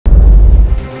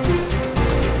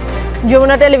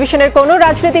যমুনা টেলিভিশনের কোনো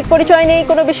রাজনৈতিক পরিচয় নেই,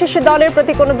 কোনো বিশেষ দলের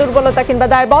প্রতি কোনো দুর্বলতা কিংবা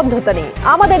দায়বদ্ধতা নেই।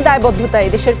 আমাদের দায়বদ্ধতা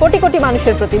এই দেশের কোটি কোটি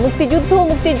মানুষের প্রতি, মুক্তিযুদ্ধ ও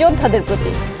মুক্তিযোদ্ধাদের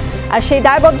প্রতি। আর সেই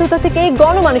দায়বদ্ধতা থেকেই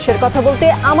গণমানুষের কথা বলতে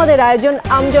আমাদের আয়োজন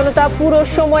আমজনতা। পুরো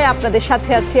সময় আপনাদের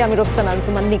সাথে আছি আমি রোকসানা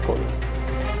আনজুমান নিকোল।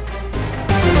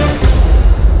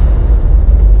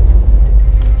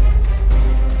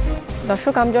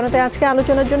 দর্শক, আমজনতায় আজকে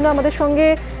আলোচনার জন্য আমাদের সঙ্গে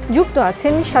যুক্ত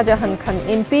আছেন শাহজাহান খান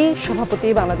এমপি, সভাপতি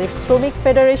বাংলাদেশ শ্রমিক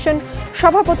ফেডারেশন,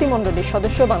 সভাপতি মণ্ডলীর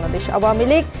সদস্য বাংলাদেশ আওয়ামী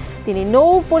লীগ। তিনি নৌ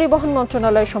পরিবহন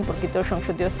মন্ত্রণালয় সম্পর্কিত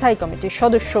সংসদীয় স্থায়ী কমিটির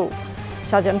সদস্য।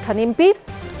 শাহজাহান খান এমপি,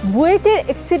 বুয়েটের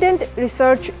অ্যাক্সিডেন্ট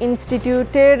রিসার্চ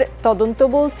ইনস্টিটিউটের তদন্ত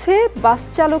বলছে বাস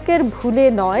চালকের ভুলে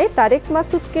নয়, তারেক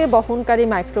মাসুদকে বহনকারী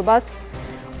মাইক্রোবাস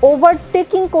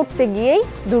ওভারটেকিং করতে গিয়েই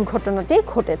দুর্ঘটনাটি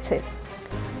ঘটেছে।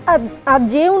 আর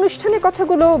যে অনুষ্ঠানে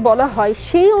কথাগুলো বলা হয়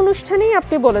সেই অনুষ্ঠানেই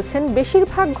আপনি বলেছেন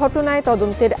বেশিরভাগ ঘটনায়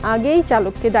তদন্তের আগেই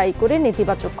চালককে দায়ী করে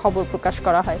নেতিবাচক খবর প্রকাশ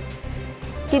করা হয়।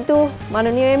 কিন্তু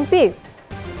মাননীয় এমপি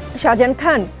শাহজাহান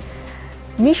খান,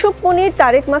 মিশুক মনির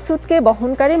তারেক মাসুদকে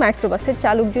বহনকারী মাইক্রোবাসের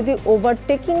চালক যদি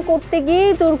ওভারটেকিং করতে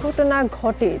গিয়েই দুর্ঘটনা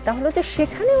ঘটে, তাহলে তো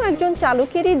সেখানেও একজন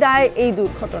চালকেরই দায় এই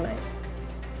দুর্ঘটনায়।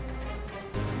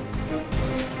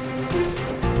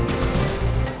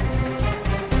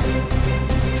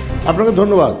 আপনাকে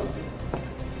ধন্যবাদ।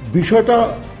 বিষয়টা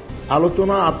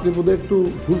আলোচনা আপনি বোধহয় একটু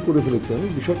ভুল করে ফেলেছেন।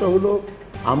 বিষয়টা হলো,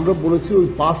 আমরা বলেছি ওই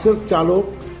বাসের চালক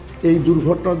এই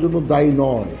দুর্ঘটনার জন্য দায়ী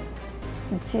নয়।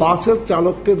 বাসের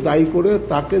চালককে দায়ী করে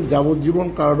তাকে যাবজ্জীবন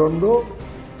কারাদণ্ড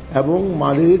এবং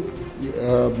মালিক,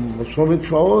 শ্রমিক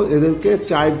সহ এদেরকে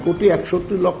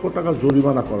 4,61,00,000 টাকা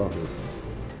জরিমানা করা হয়েছে।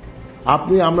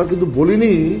 আমরা কিন্তু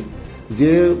বলিনি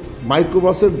যে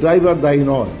মাইক্রোবাসের ড্রাইভার দায়ী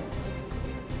নয়।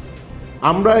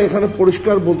 আমরা এখানে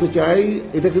পরিষ্কার বলতে চাই,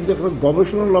 এটা কিন্তু একটা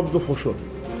গবেষণালব্ধ ফসল,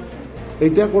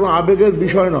 এটা কোনো আবেগের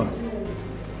বিষয় নয়।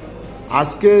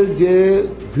 আজকে যে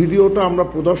ভিডিওটা আমরা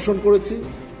প্রদর্শন করেছি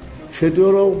সেটি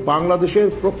হলো বাংলাদেশের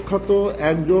প্রখ্যাত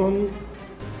একজন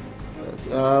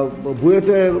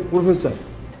বুয়েটের প্রফেসর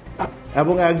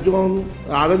এবং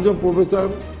আরেকজন প্রফেসর,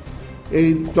 এই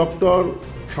ডক্টর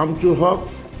শামসুল হক,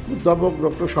 অধ্যাপক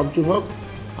ডক্টর শামসুল হক,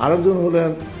 আরেকজন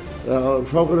হলেন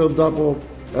সহকারী অধ্যাপক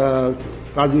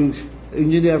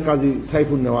ইঞ্জিনিয়ার কাজী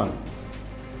সাইফুল নেওয়াজ।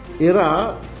 এরা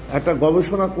একটা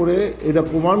গবেষণা করে এটা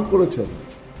প্রমাণ করেছেন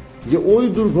যে ওই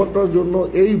দুর্ঘটনার জন্য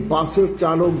এই বাসের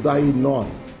চালক দায়ী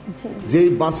নয়। যেই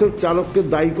বাসের চালককে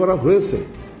দায়ী করা হয়েছে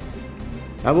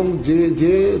এবং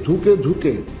যে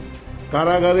ধুকে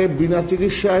কারাগারে বিনা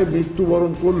চিকিৎসায়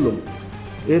মৃত্যুবরণ করলো,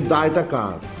 এর দায়টা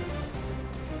কার?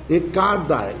 কার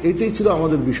দায়? এটাই ছিল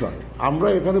আমাদের বিষয়। আমরা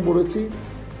এখানে বলেছি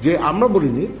যে, আমরা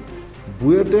বলিনি,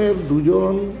 বুয়েটের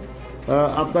দুজন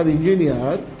আপনার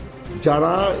ইঞ্জিনিয়ার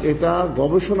যারা এটা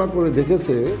গবেষণা করে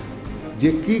দেখেছে যে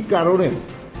কি কারণে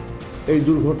এই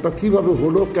দুর্ঘটনা কিভাবে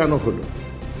হলো, কেন হলো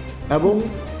এবং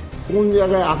কোন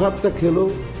জায়গায় আঘাতটা খেলো।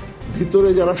 ভিতরে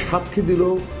যারা সাক্ষী দিল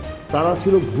তারা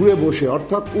ছিল ঘুরে বসে,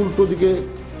 অর্থাৎ উল্টো দিকে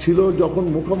ছিল। যখন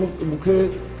মুখে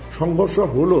সংঘর্ষ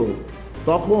হলো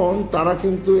তখন তারা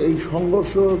কিন্তু এই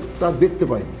সংঘর্ষটা দেখতে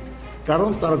পায়নি, কারণ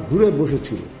তারা ঘুরে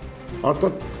বসেছিল,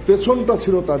 অর্থাৎ পেছনটা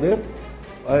ছিল তাদের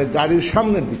গাড়ির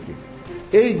সামনের দিকে।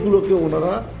 এইগুলোকে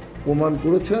ওনারা প্রমাণ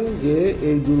করেছেন যে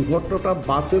এই দুর্ঘটনাটা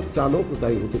বাসের চালক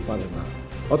দায়ী হতে পারে না,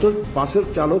 অথচ বাসের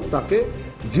চালক তাকে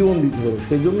জীবন দিতে হবে।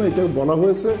 সেই জন্য এটা বলা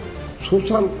হয়েছে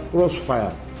সোশ্যাল ক্রস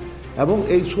ফায়ার। এবং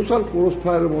এই সোশ্যাল ক্রস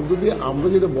ফায়ারের মধ্য দিয়ে আমরা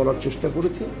যেটা বলার চেষ্টা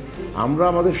করেছি, আমরা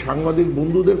আমাদের সাংবাদিক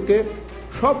বন্ধুদেরকে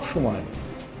সব সময়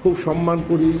খুব সম্মান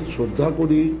করি, শ্রদ্ধা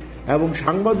করি, এবং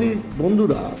সাংবাদিক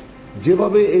বন্ধুরা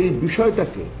যেভাবে এই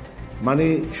বিষয়টাকে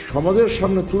সমাজের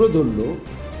সামনে তুলে ধরলো,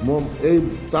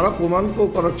 তারা প্রমাণ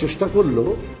করার চেষ্টা করলো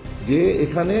যে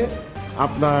এখানে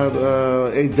আপনার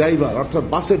এই ড্রাইভার, অর্থাৎ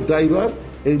বাসের ড্রাইভার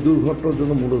এই দুর্ঘটনার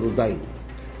জন্য মূলত দায়ী।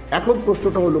 এখন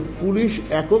প্রশ্নটা হলো, পুলিশ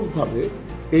এককভাবে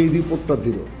এই রিপোর্টটা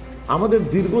দিল। আমাদের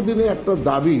দীর্ঘদিনে একটা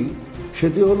দাবি,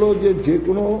 সেটি হলো যে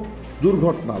কোনো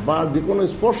দুর্ঘটনা বা যে কোনো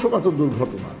স্পর্শকাতর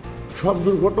দুর্ঘটনা, সব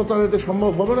দুর্ঘটনা এটা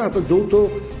সম্ভব হবে না একটা যৌথ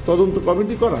তদন্ত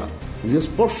কমিটি করা, যে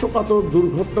স্পর্শকাতর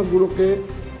দুর্ঘটনাগুলোকে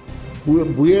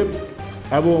বুয়েট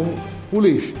এবং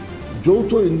পুলিশ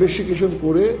যৌথ ইনভেস্টিগেশন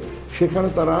করে সেখানে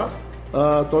তারা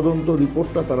তদন্ত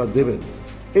রিপোর্টটা তারা দেবেন।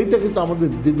 এইটা কিন্তু আমাদের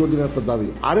দীর্ঘদিনের একটা দাবি।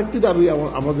 আরেকটি দাবি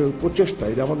আমাদের প্রচেষ্টা,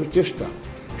 এটা আমাদের চেষ্টা,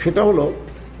 সেটা হলো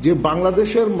যে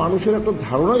বাংলাদেশের মানুষের একটা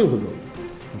ধারণাই হলো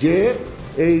যে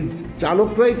এই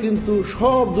চালকরাই কিন্তু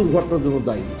সব দুর্ঘটনার জন্য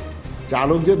দায়ী।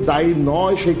 চালক যে দায়ী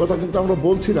নয় সেই কথা কিন্তু আমরা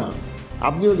বলছি না।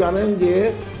 আপনিও জানেন যে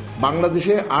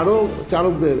বাংলাদেশে আরও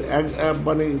চালকদের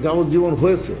যাবজ্জীবন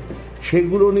হয়েছে,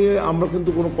 সেগুলো নিয়ে আমরা কিন্তু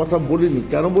কোনো কথা বলিনি।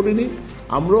 কেন বলিনি?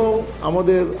 আমরাও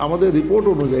আমাদের রিপোর্ট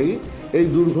অনুযায়ী এই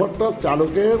দুর্ঘটনা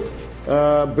চালকের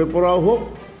বেপরোয়া হোক,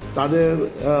 তাদের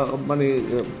মানে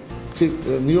ঠিক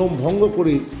নিয়ম ভঙ্গ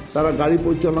করেই তারা গাড়ি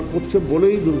পরিচালনা করছে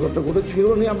বলেই দুর্ঘটনা ঘটেছে,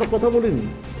 সেগুলো নিয়ে আমরা কথা বলিনি।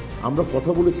 আমরা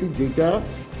কথা বলেছি যেটা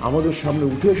আমাদের সামনে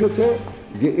উঠে এসেছে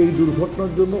যে এই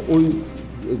দুর্ঘটনার জন্য ওই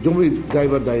জমির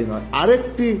ড্রাইভার দায়ী নয়।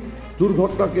 আরেকটি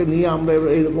দুর্ঘটনাকে নিয়ে আমরা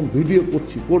এইরকম ভিডিও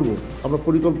করব, আমরা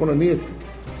পরিকল্পনা নিয়েছি।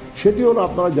 সেটি হলো,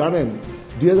 আপনারা জানেন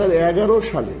 2011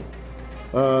 সালে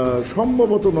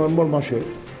সম্ভবত নভেম্বর মাসে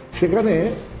সেখানে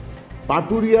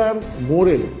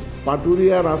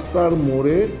পাটুরিয়া রাস্তার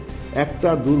মোড়ে একটা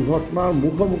দুর্ঘটনার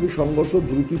মুখোমুখি সংঘর্ষ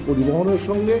দ্রুতি পরিবহনের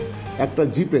সঙ্গে একটা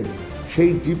জিপে,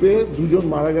 সেই জিপে দুজন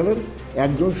মারা গেলেন,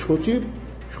 একজন সচিব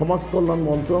সমাজ কল্যাণ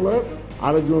মন্ত্রণালয়ের,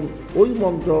 আরেকজন ওই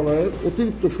মন্ত্রণালয়ের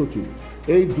অতিরিক্ত সচিব।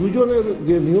 এই দুজনের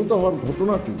যে নিহত হওয়ার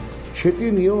ঘটনাটি, সেটি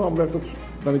নিয়েও আমরা একটা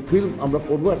মানে ফিল্ম আমরা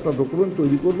করব, একটা ডকুমেন্ট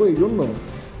তৈরি করব। এই জন্য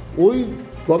ওই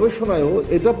গবেষণায়ও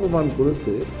এটা প্রমাণ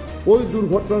করেছে ওই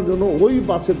দুর্ঘটনার জন্য ওই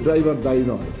বাসের ড্রাইভার দায়ী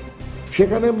নয়।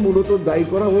 সেখানে মূলত দায়ী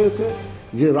করা হয়েছে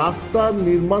যে রাস্তার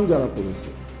নির্মাণ যারা করেছে,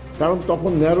 কারণ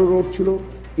তখন ন্যারো রোড ছিল,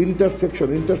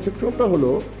 ইন্টারসেকশনটা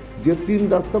হলো যে 3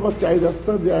 রাস্তা বা 4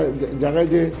 রাস্তার জায়গায়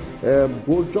যে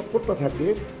গোল চক্করটা থাকে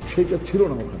সেটা ছিল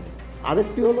না ওখানে।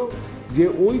 আরেকটি হলো যে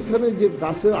ওইখানে যে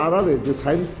গাছের আড়ালে যে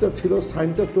সাইনটা ছিল,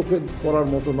 সাইনটা চোখে পড়ার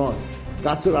মতো নয়,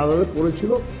 গাছের আড়ালে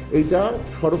পড়েছিল। এইটা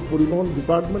সড়ক পরিবহন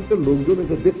ডিপার্টমেন্টের লোকজন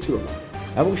এটা দেখছিল না,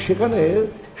 এবং সেখানে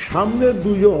সামনের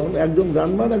দুজন, একজন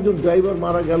গানম্যান একজন ড্রাইভার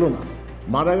মারা গেল না,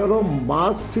 মারা গেল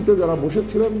মাঝ সিটে যারা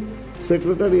বসেছিলেন,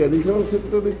 সেক্রেটারি, অ্যাডিশনাল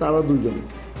সেক্রেটারি, তারা দুজন।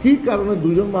 কী কারণে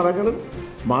দুজন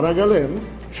মারা গেলেন?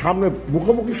 সামনে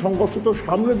মুখোমুখি সংঘর্ষ, তো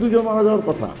সামনে দুজন মারা যাওয়ার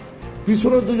কথা,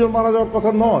 পিছনের দুজন মারা যাওয়ার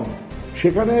কথা নয়।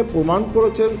 সেখানে প্রমাণ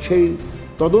করেছেন, সেই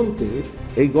তদন্তে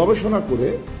এই গবেষণা করে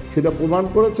সেটা প্রমাণ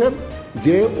করেছেন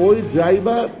যে ওই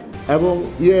ড্রাইভার এবং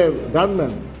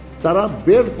গানম্যান তারা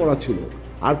বেল্ট পরা ছিল,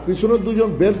 আর পিছনের দুজন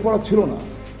বেল্ট পরা ছিল না।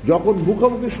 যখন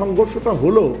মুখোমুখি সংঘর্ষটা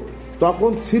হলো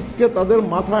তখন সিটকে তাদের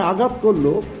মাথায় আঘাত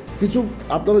করলো। কিছু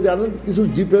আপনারা জানেন, কিছু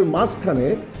জিপের মাঝখানে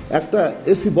একটা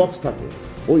এসি বক্স থাকে,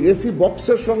 ওই এসি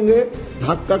বক্সের সঙ্গে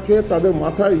ধাক্কা খেয়ে তাদের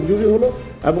মাথায় ইনজুরি হলো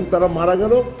এবং তারা মারা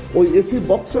গেল। ওই এসি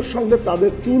বক্সের সঙ্গে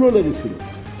তাদের চুলও লেগেছিল।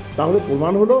 তাহলে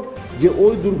প্রমাণ হলো যে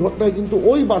ওই দুর্ঘটনায় কিন্তু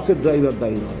ওই বাসের ড্রাইভার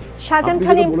দায়ী নয়। শাহজাহান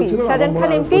খান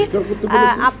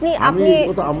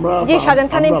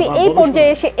এমপি, এই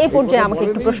পর্যায়ে আমাকে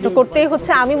একটু প্রশ্ন করতেই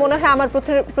হচ্ছে। আমি মনে হয় আমার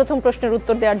প্রথম প্রশ্নের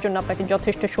উত্তর দেওয়ার জন্য আপনাকে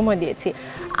যথেষ্ট সময় দিয়েছি।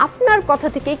 আপনার কথা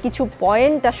থেকে কিছু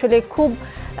পয়েন্ট আসলে খুব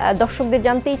দর্শকদের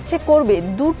জানতে ইচ্ছে করবে।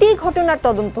 দুটি ঘটনার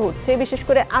তদন্ত হচ্ছে, বিশেষ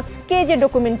করে আজকে যে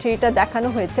ডকুমেন্টারিটা দেখানো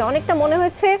হয়েছে, অনেকটা মনে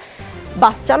হয়েছে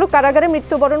বাস চালক কারাগারে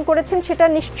মৃত্যুবরণ করেছেন, সেটা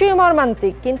নিশ্চয়ই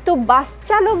মর্মান্তিক, কিন্তু বাস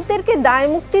চালকদেরকে দায়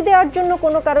মুক্তি দেওয়ার জন্য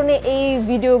কোনো কারণে এই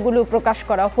ভিডিওগুলো প্রকাশ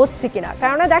করা হচ্ছে কিনা।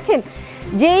 কেননা দেখেন,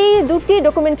 যেই দুটি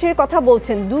ডকুমেন্টারির কথা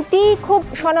বলছেন, দুটি খুব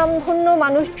স্বনামধন্য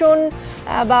মানুষজন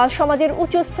বা সমাজের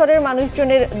উচ্চ স্তরের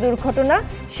মানুষজনের দুর্ঘটনা,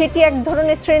 সেটি এক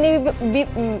ধরনের শ্রেণী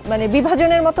মানে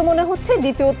বিভাজনের মতো মনে হচ্ছে।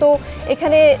 দ্বিতীয়ত,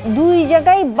 এখানে দুই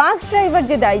জায়গায় বাস ড্রাইভার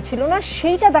যে দায়ী ছিল না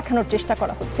সেইটা দেখানোর চেষ্টা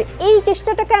করা হচ্ছে। এই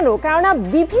চেষ্টাটা কেন? কেননা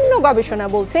বিভিন্ন গবেষণা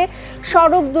বলছে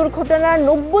সড়ক দুর্ঘটনার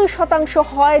 90%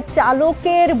 হয়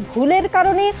চালকের ভুলের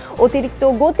কারণে, অতিরিক্ত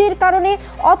গতির কারণে,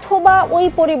 অথবা ওই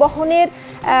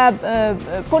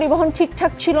পরিবহন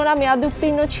ঠিকঠাক ছিল না, মেয়াদ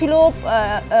উত্তীর্ণ ছিল,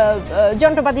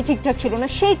 যন্ত্রপাতি ঠিকঠাক ছিল না,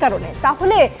 সেই কারণে।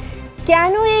 তাহলে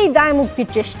কেন এই দায় মুক্তির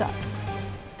চেষ্টা?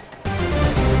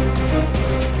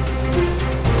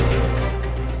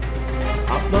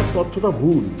 আপনার তথ্যটা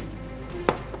ভুল।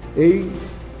 এই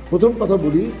প্রথম কথা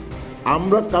বলি,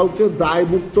 আমরা কাউকে দায়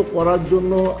মুক্ত করার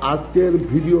জন্য আজকের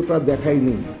ভিডিওটা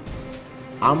দেখাইনি।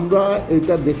 আমরা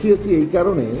এটা দেখিয়েছি এই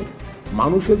কারণে,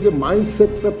 মানুষের যে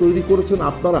মাইন্ডসেটটা তৈরি করেছেন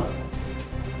আপনারা,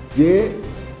 যে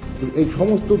এই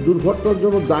সমস্ত দুর্ঘটনার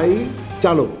জন্য দায়ী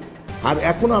চালক, আর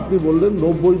এখন আপনি বললেন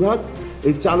 90%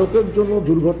 এই চালকের জন্য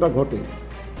দুর্ঘটনা ঘটে।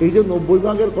 এই যে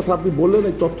 90%-এর কথা আপনি বললেন,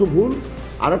 এই তথ্য ভুল।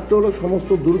 আরেকটা হলো সমস্ত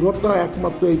দুর্ঘটনা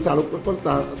একমাত্র এই চালকটা করে,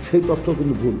 সেই তথ্য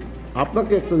কিন্তু ভুল।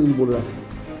 আপনাকে একটা জিনিস বলে রাখি,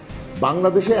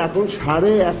 বাংলাদেশে এখন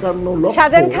 51.5 লক্ষ।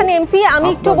 শাহজাহান খান এমপি, আমি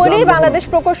একটু বলি, বাংলাদেশ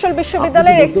প্রকৌশল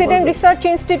বিশ্ববিদ্যালয়ের অ্যাক্সিডেন্ট রিসার্চ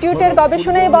ইনস্টিটিউটের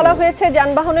গবেষণায় বলা হয়েছে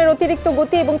যানবাহনের অতিরিক্ত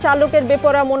গতি এবং চালকের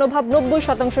বেপরোয়া মনোভাব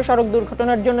 90% সড়ক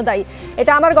দুর্ঘটনার জন্য দায়ী।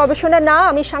 এটা আমার গবেষণা না,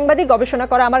 আমি সাংবাদিক, গবেষণা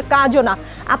করা আমার কাজও না।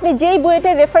 আপনি যেই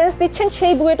বুয়েটের রেফারেন্স দিচ্ছেন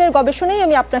সেই বুয়েটের গবেষণাই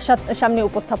আমি আপনার সামনে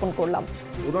উপস্থাপন করলাম।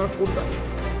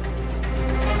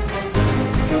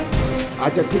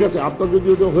 আচ্ছা, ঠিক আছে, আপনার যদি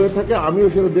ওটা হয়ে থাকে আমিও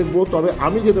সেটা দেখবো। তবে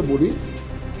আমি যেটা বলি,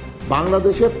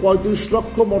 বাংলাদেশে 35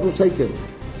 লক্ষ মোটরসাইকেল,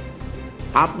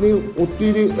 আপনি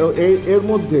এর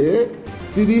মধ্যে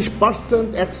 30%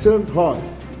 অ্যাক্সিডেন্ট হয়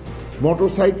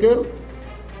মোটরসাইকেল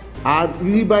আর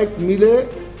ই বাইক মিলে।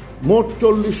 মোট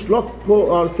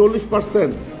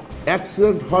 40%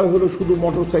 অ্যাক্সিডেন্ট হয় হলো শুধু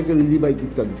মোটরসাইকেল, ইজি বাইক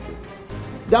ইত্যাদিতে।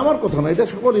 যে আমার কথা না, এটা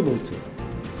সকলেই বলছে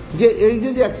যে এই যে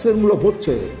অ্যাক্সিডেন্টগুলো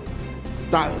হচ্ছে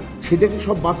তা সেটা কি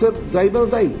সব বাসের ড্রাইভার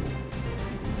দায়ী,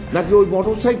 নাকি ওই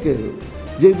মোটরসাইকেল,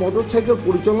 যে মোটরসাইকেল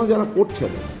পরিচালনা যারা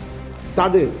করছেন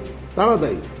তারা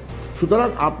দায়ী? সুতরাং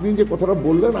আপনি যে কথাটা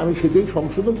বললেন আমি সেটাই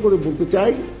সংশোধন করে বলতে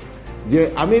চাই যে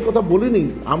আমি এই কথা বলিনি,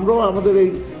 আমরাও আমাদের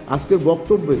এই আজকের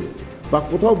বক্তব্যে বা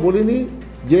কোথাও বলিনি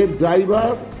যে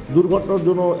ড্রাইভার দুর্ঘটনার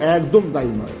জন্য একদম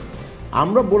দায়ী নয়।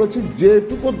 আমরা বলেছি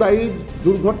যেটুকু দায়ী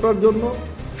দুর্ঘটনার জন্য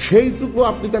সেইটুকু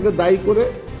আপনি তাকে দায়ী করে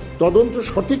তদন্ত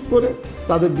সঠিক করে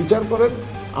তাদের বিচার করেন,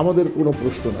 আমাদের কোনো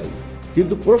প্রশ্ন নাই।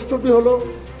 কিন্তু প্রশ্নটি হলো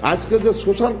আজকে যে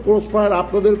সোশ্যাল ক্রসফায়ার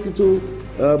আপনাদের কিছু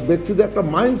ব্যক্তিদের একটা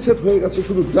মাইন্ডসেট হয়ে গেছে,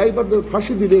 শুধু ড্রাইভারদের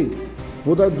ফাঁসি দিলেই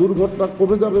বোধহয় দুর্ঘটনা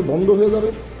কমে যাবে, বন্ধ হয়ে যাবে।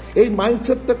 এই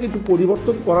মাইন্ডসেটটাকে একটু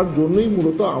পরিবর্তন করার জন্যই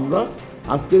মূলত আমরা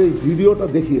আজকের এই ভিডিওটা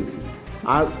দেখিয়েছি।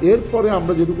 আর এরপরে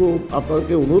আমরা যেটুকু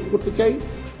আপনাদেরকে অনুরোধ করতে চাই,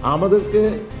 আমাদেরকে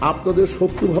আপনাদের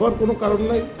শত্রু ভাবার কোনো কারণ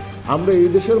নাই। আমরা এই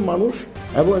দেশের মানুষ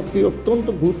এবং একটি অত্যন্ত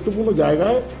গুরুত্বপূর্ণ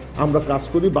জায়গায় আমরা কাজ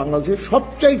করি। বাংলাদেশের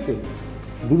সবচাইতে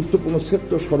গুরুত্বপূর্ণ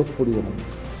সেক্টর সড়ক পরিবহন,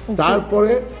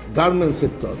 তারপরে গার্মেন্টস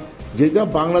সেক্টর, যেটা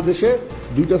বাংলাদেশে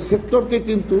দুইটা সেক্টরকে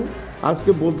কিন্তু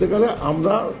আজকে বলতে গেলে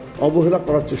আমরা অবহেলা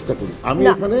করার চেষ্টা করি। আমি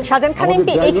এখানে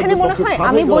এখানে মনে হয়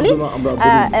আমি বলি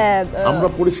আমরা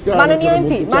পরিষ্কার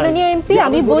মাননীয় এমপি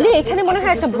আমি বলি এখানে মনে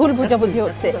হয় একটা ভুল বোঝাবুঝি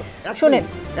হচ্ছে। শুনেন,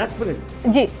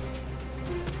 জি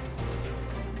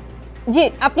জি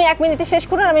আপনি 1 মিনিটে শেষ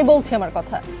করুন, আমি বলছি আমার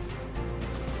কথা।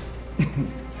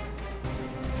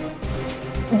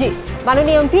 জি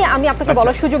মাননীয় এমপি, আমি আপনাকে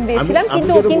বলার সুযোগ দিয়েছিলাম,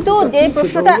 কিন্তু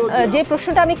যে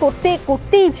প্রশ্নটা আমি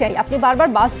করতেই চাই, আপনি বারবার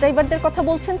বাস ড্রাইভারদের কথা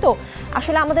বলছেন, তো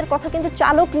আসলে আমাদের কথা কিন্তু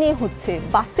চালক নিয়ে হচ্ছে।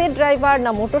 বাসের ড্রাইভার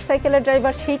না মোটরসাইকেলের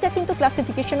ড্রাইভার সেইটা কিন্তু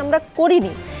ক্লাসিফিকেশন আমরা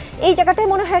করিনি। এই জায়গাটায়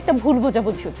মনে হয় একটা ভুল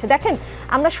বোঝাবুঝি হচ্ছে। দেখেন,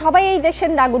 আমরা সবাই এই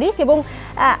দেশের নাগরিক এবং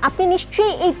আপনি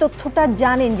নিশ্চয়ই এই তথ্যটা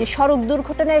জানেন যে সড়ক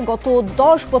দুর্ঘটনায় গত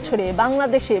 10 বছরে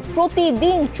বাংলাদেশে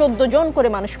প্রতিদিন 14 জন করে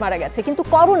মানুষ মারা গেছে। কিন্তু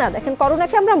করোনা, দেখেন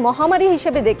করোনাকে আমরা মহামারী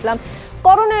হিসেবে দেখলাম,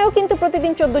 করোনায়ও কিন্তু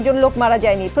প্রতিদিন 14 জন লোক মারা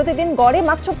যায়নি, প্রতিদিন গড়ে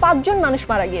মাত্র 5 জন মানুষ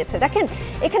মারা গিয়েছে। দেখেন,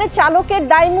 এখানে চালকের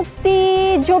দায় মুক্তি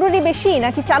জরুরি বেশি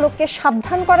নাকি চালককে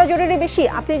সাবধান করা জরুরি বেশি?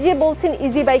 আপনি যে বলছেন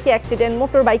ইজি বাইকে অ্যাক্সিডেন্ট,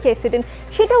 মোটর বাইকে অ্যাক্সিডেন্ট,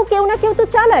 সেটাও কেউ না কেউ তো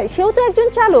চালায়, সেও তো একজন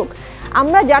চালক।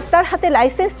 আমরা যার তার হাতে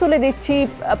লাইসেন্স তুলে দিচ্ছি,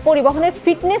 পরিবহনের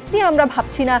ফিটনেস নিয়ে আমরা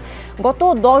ভাবছি না। গত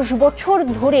 10 বছর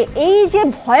ধরে এই যে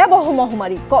ভয়াবহ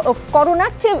মহামারী,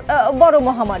 করোনার চেয়ে বড়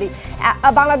মহামারী,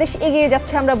 বাংলাদেশ এগিয়ে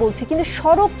যাচ্ছে আমরা বলছি, কিন্তু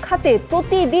সড়ক খাতে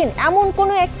প্রতিদিন এমন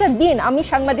কোনো একটা দিন আমি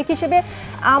সাংবাদিক হিসেবে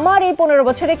আমার এই 15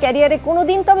 বছরের ক্যারিয়ারে কোনো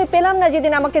দিন তবে পেলাম না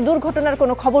যেদিন আমাকে দুর্ঘটনার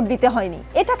কোনো খবর দিতে হয়নি।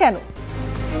 এটা কেন?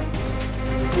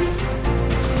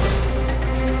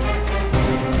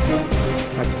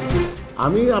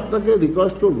 আমি আপনাকে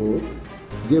রিকোয়েস্ট করব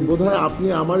যে বোধহয় আপনি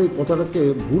আমার এই কথাটাকে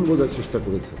ভুল বোঝার চেষ্টা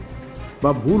করেছেন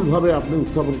বা ভুলভাবে আপনি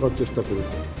উত্থাপন করার চেষ্টা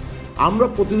করেছেন। আমরা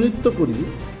প্রতিনিধিত্ব করি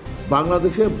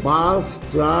বাংলাদেশে বাস,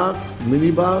 ট্রাক,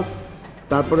 মিনি বাস,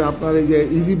 তারপরে আপনার এই যে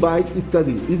ইজি বাইক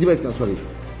ইত্যাদি, ইজি বাইক না সরি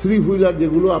 3 হুইলার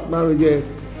যেগুলো আপনার ওই যে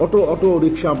অটো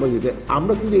রিক্সা,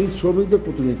 আমরা কিন্তু এই শ্রমিকদের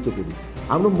প্রতিনিধিত্ব করি।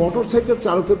 আমরা মোটর সাইকেল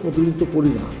চালকের প্রতিনিধিত্ব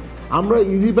করি না, আমরা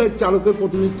ইজি বাইক চালকের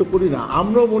প্রতিনিধিত্ব করি না।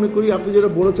 আমরাও মনে করি আপনি যেটা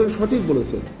বলেছেন সঠিক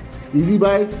বলেছেন, ইজি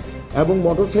বাইক এবং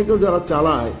মোটরসাইকেল যারা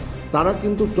চালায় তারা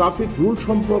কিন্তু ট্রাফিক রুল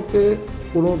সম্পর্কে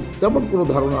তেমন কোনো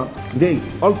ধারণা নেই,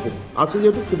 অল্প আছে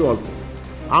যেহেতু শুধু অল্প।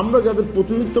 আমরা যাদের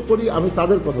প্রতিনিধিত্ব করি আমি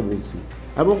তাদের কথা বলছি,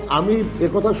 এবং আমি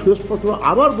একথা সুস্পষ্ট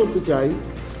আবার বলতে চাই,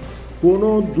 কোনো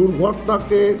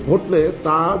দুর্ঘটনাকে ঘটলে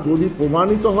তা যদি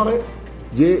প্রমাণিত হয়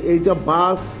যে এইটা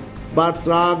বাস বা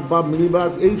ট্রাক বা মিনি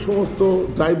বাস এই সমস্ত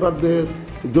ড্রাইভারদের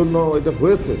জন্য এটা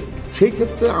হয়েছে, সেই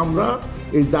ক্ষেত্রে আমরা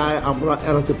এই দায় আমরা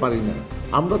এড়াতে পারি না।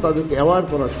 আমরা তাদেরকে অ্যাওয়ার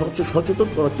করার, সচেতন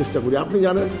করার চেষ্টা করি। আপনি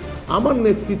জানেন আমার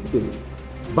নেতৃত্বে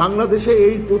বাংলাদেশে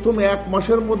এই প্রথম 1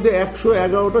 মাসের মধ্যে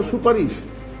 111টা সুপারিশ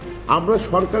আমরা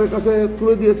সরকারের কাছে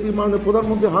তুলে দিয়েছি, মাননীয়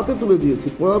প্রধানমন্ত্রীর হাতে তুলে দিয়েছি।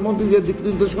 প্রধানমন্ত্রী যে দিক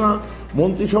নির্দেশনা,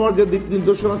 মন্ত্রিসভার যে দিক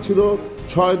নির্দেশনা ছিল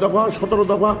 6 দফা 17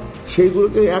 দফা,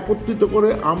 সেইগুলোকে একত্রিত করে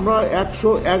আমরা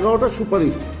 111টা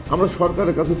সুপারিশ আমরা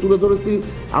সরকারের কাছে তুলে ধরেছি।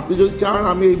 আপনি যদি চান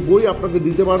আমি এই বই আপনাকে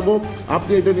দিতে পারবো,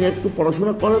 আপনি এটা নিয়ে একটু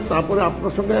পড়াশোনা করেন, তারপরে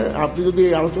আপনার সঙ্গে আপনি যদি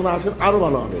এই আলোচনা আসেন আরও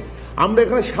ভালো হবে। আমরা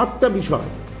এখানে 7টা বিষয়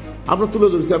আমরা তুলে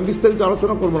ধরেছি, আমি বিস্তারিত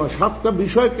আলোচনা করবো না। 7টা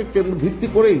বিষয়কে ভিত্তি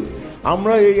করেই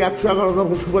আমরা এই 111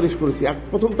 দফা সুপারিশ করেছি।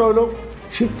 প্রথমটা হলো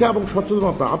শিক্ষা এবং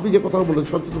সচেতনতা, আপনি যে কথা বললেন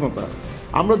সচেতনতা।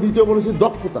 আমরা দ্বিতীয় বলেছি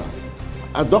দক্ষতা,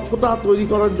 দক্ষতা তৈরি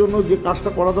করার জন্য যে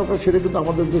কাজটা করা দরকার সেটা কিন্তু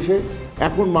আমাদের দেশে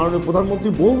এখন মাননীয় প্রধানমন্ত্রী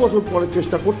বহু বছর পরে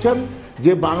চেষ্টা করছেন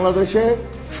যে বাংলাদেশে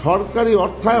সরকারি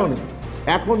অর্থায়নে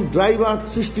এখন ড্রাইভার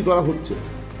সৃষ্টি করা হচ্ছে,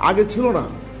 আগে ছিল না।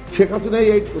 শেখ হাসিনা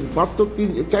এই মাত্র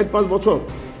 4-5 বছর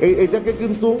এইটাকে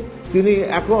কিন্তু তিনি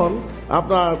এখন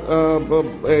আপনার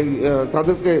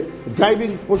তাদেরকে ড্রাইভিং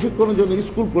প্রশিক্ষণের জন্য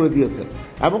স্কুল করে দিয়েছেন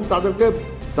এবং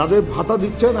তাদের ভাতা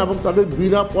দিচ্ছেন এবং তাদের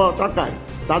বিনা টাকায়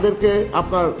তাদেরকে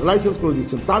আপনার লাইসেন্স করে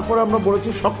দিচ্ছেন। তারপরে আমরা বলেছি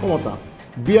সক্ষমতা,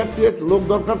 বিআরটিএর লোক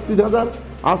দরকার 3000,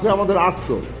 আছে আমাদের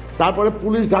 800। তারপরে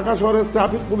পুলিশ, ঢাকা শহরের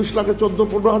ট্রাফিক পুলিশ লাগে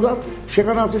 14-15 হাজার,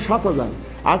 সেখানে আছে 7000।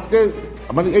 আজকে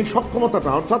মানে এই সক্ষমতাটা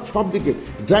অর্থাৎ সব দিকে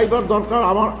ড্রাইভার দরকার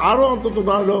আমার আরও অন্তত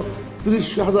না হলো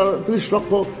 30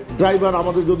 লক্ষ ড্রাইভার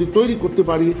আমাদের যদি তৈরি করতে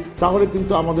পারি তাহলে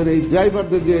কিন্তু আমাদের এই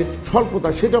ড্রাইভারদের যে স্বল্পতা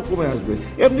সেটাও কমে আসবে।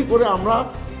 এমনি করে আমরা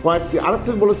কয়েকটি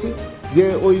আরেকটা বলেছি যে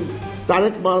ওই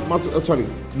তারেক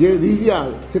যে রিজিয়া,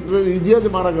 সেক্রেটারি রিজিয়া যে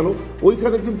মারা গেল,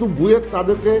 ওইখানে কিন্তু বুয়েট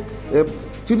তাদেরকে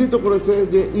চিহ্নিত করেছে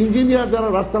যে ইঞ্জিনিয়ার যারা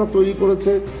রাস্তাটা তৈরি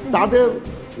করেছে তাদের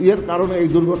ইয়ের কারণে এই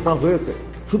দুর্ঘটনা হয়েছে।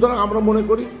 সুতরাং আমরা মনে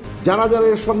করি যারা যারা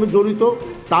এর সঙ্গে জড়িত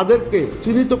তাদেরকে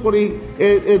চিহ্নিত করেই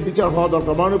এর বিচার হওয়া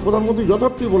দরকার। মাননীয় প্রধানমন্ত্রী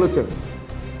যথার্থই বলেছেন,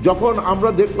 যখন আমরা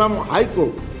দেখলাম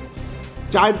হাইকোর্ট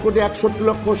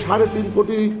 4,61,00,000, 3.5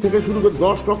 কোটি থেকে শুরু করে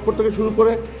 10 লক্ষ থেকে শুরু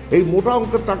করে এই মোটা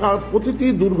অঙ্কের টাকা প্রতিটি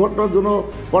দুর্ঘটনার জন্য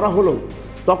করা হলো,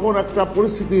 তখন একটা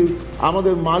পরিস্থিতি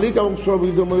আমাদের মালিক এবং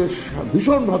শ্রমিকদের মধ্যে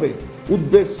ভীষণভাবে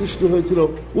উদ্বেগ সৃষ্টি হয়েছিল,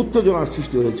 উত্তেজনার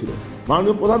সৃষ্টি হয়েছিল।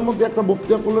 মাননীয় প্রধানমন্ত্রী একটা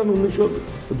বক্তৃতা করলেন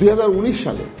 2019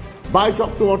 সালে 22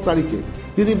 অক্টোবর তারিখে।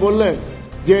 তিনি বললেন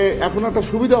যে এখন একটা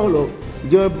সুবিধা হলো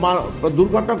যে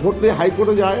দুর্ঘটনা ঘটলে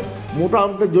হাইকোর্টে যায়, মোটা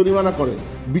অঙ্কের জরিমানা করে,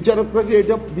 বিচারকরা কি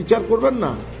এটা বিচার করবেন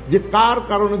না যে কার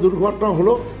কারণে দুর্ঘটনা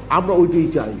হলো, আমরা ওইটাই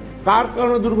চাই। কার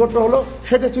কারণে দুর্ঘটনা হলো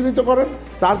সেটা চিহ্নিত করেন,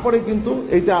 তারপরে কিন্তু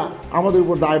এইটা আমাদের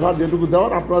উপর দায়ভার যেটুকু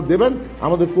দেওয়ার আপনারা দেবেন,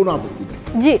 আমাদের কোনো আপত্তি নেই।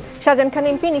 জি, শাহজাহান খান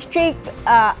এমপি, নিশ্চয়ই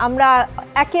আমরা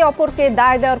একে অপরকে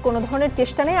দায় দেওয়ার কোনো ধরনের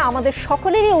চেষ্টা নেই। আমাদের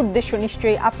সকলেরই উদ্দেশ্য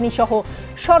নিশ্চয়ই আপনি সহ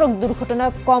সড়ক দুর্ঘটনা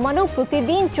কমানো।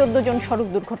 প্রতিদিন 14 জন সড়ক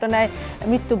দুর্ঘটনায়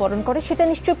মৃত্যুবরণ করে, সেটা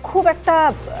নিশ্চয়ই খুব একটা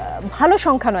ভালো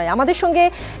সংখ্যা নয়। আমাদের সঙ্গে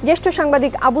জ্যেষ্ঠ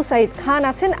সাংবাদিক আবু সাইদ খান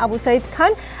আছেন। আবু সাইদ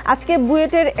খান, আজকে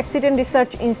বুয়েটের অ্যাক্সিডেন্ট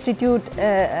রিসার্চ ইনস্টিটিউট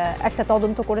একটা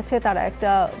তদন্ত করেছে, তারা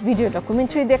একটা ভিডিও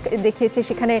ডকুমেন্টারি দেখিয়েছে।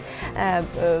 সেখানে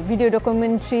ভিডিও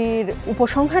ডকুমেন্টারির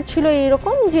উপসংহার ছিল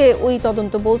এইরকম যে ওই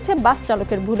তদন্ত বলছে বাস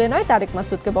চালকের ভুলে নয়, তারেক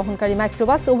মাসুদকে বহনকারী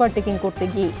মাইক্রোবাস ওভারটেকিং করতে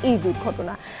গিয়ে এই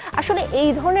দুর্ঘটনা। আসলে এই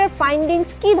ধরনের ফাইন্ডিংস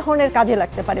কি ধরনের কাজে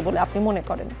লাগতে পারে বলে আপনি মনে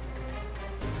করেন?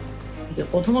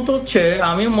 প্রথমত হচ্ছে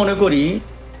আমি মনে করি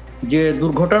যে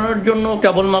দুর্ঘটনার জন্য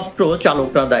কেবলমাত্র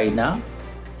চালকরা দায়ী না,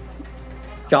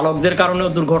 চালকদের কারণেও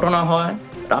দুর্ঘটনা হয়,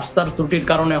 রাস্তার ত্রুটির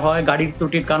কারণে হয়, গাড়ির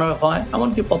ত্রুটির কারণে হয়,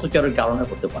 এমনকি পথচারীর কারণে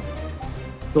হতে পারে।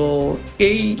 তো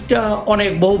এইটা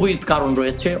অনেক বহুবিধ কারণ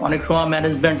রয়েছে। অনেক সময়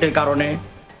ম্যানেজমেন্টের কারণে,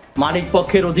 মালিক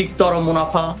পক্ষের অধিকতর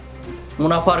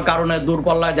মুনাফার কারণে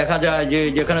দূরপাল্লায় দেখা যায় যে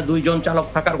যেখানে 2 জন চালক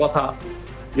থাকার কথা,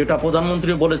 যেটা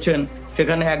প্রধানমন্ত্রী বলেছেন,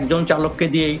 সেখানে 1 জন চালককে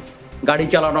দিয়েই গাড়ি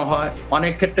চালানো হয়।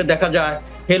 অনেক ক্ষেত্রে দেখা যায়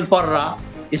হেল্পাররা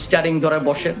স্টিয়ারিং ধরে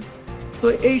বসেন। তো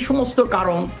এই সমস্ত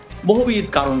কারণ, বহুবিধ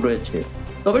কারণ রয়েছে,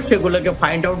 তবে সেগুলোকে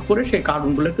ফাইন্ড আউট করে সেই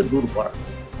কারণগুলোকে দূর করা।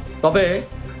 তবে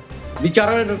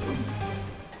বিচারের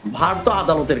ভার তো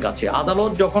আদালতের কাছে।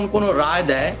 আদালত যখন কোনো রায়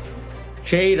দেয়,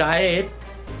 সেই রায়ের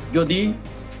যদি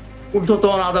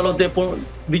ঊর্ধ্বতন আদালতে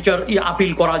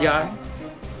আপিল করা যায়,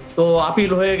 তো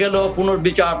আপিল হয়ে গেল,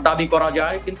 পুনর্বিচার দাবি করা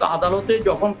যায়। কিন্তু আদালতে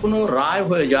যখন কোনো রায়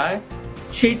হয়ে যায়,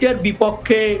 সেইটার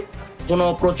বিপক্ষে কোনো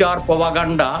প্রচার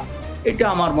প্রপাগান্ডা, এটা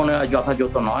আমার মনে হয়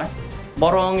যথাযথ নয়।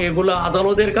 বরং এগুলো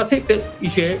আদালতের কাছে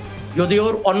যদি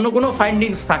ওর অন্য কোনো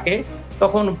ফাইন্ডিংস থাকে,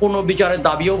 তখন পুনর্বিচারের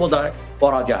দাবিও বোধহয়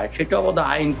করা যায়, সেটা বোধহয়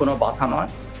আইন কোনো বাধা নয়।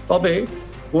 তবে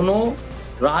কোনো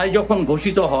রায় যখন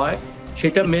ঘোষিত হয়,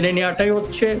 সেটা মেনে নেওয়াটাই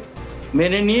হচ্ছে,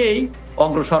 মেনে নিয়েই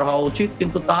অগ্রসর হওয়া উচিত।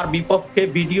 কিন্তু তার বিপক্ষে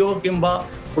ভিডিও কিংবা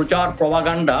প্রচার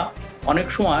প্রপাগান্ডা অনেক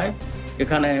সময়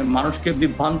এখানে মানুষকে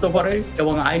বিভ্রান্ত করে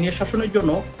এবং আইনের শাসনের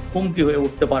জন্য হুমকি হয়ে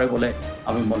উঠতে পারে বলে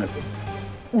আমি মনে করি।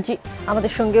 জি,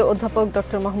 আমাদের সঙ্গে অধ্যাপক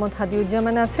ডক্টর মোহাম্মদ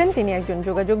হাদিউজ্জামান আছেন। তিনি একজন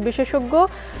যোগাযোগ বিশেষজ্ঞ,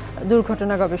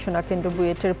 দুর্ঘটনা গবেষণা কেন্দ্র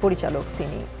বুয়েটের পরিচালক।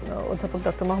 তিনি অধ্যাপক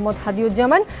ডক্টর মোহাম্মদ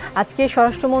হাদিউজ্জামান আজকে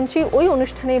স্বরাষ্ট্রমন্ত্রী ওই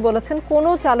অনুষ্ঠানেই বলেছেন কোনো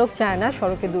চালক চায় না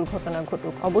সড়কে দুর্ঘটনা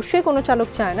ঘটুক। অবশ্যই কোনো চালক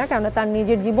চায় না, কেননা তার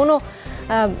নিজের জীবনও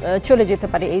চলে যেতে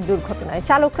পারে এই দুর্ঘটনায়।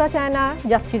 চালকরা চায় না,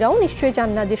 যাত্রীরাও নিশ্চয়ই চান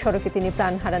না যে সড়কে তিনি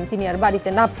প্রাণ হারান, তিনি আর বাড়িতে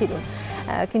না ফিরুন।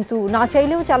 কিন্তু না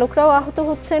চাইলেও চালকরাও আহত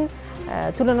হচ্ছেন,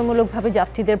 তুলনামূলকভাবে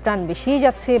যাত্রীদের প্রাণ বেশিই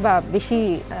যাচ্ছে বা বেশি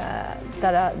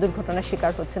তারা দুর্ঘটনার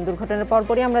শিকার হচ্ছেন। দুর্ঘটনার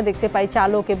পরপরই আমরা দেখতে পাই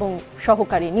চালক এবং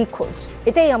সহকারী নিখোঁজ।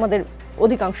 এটাই আমাদের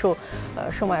অধিকাংশ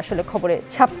সময় আসলে খবরে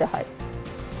ছাপতে হয়।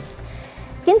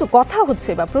 কিন্তু কথা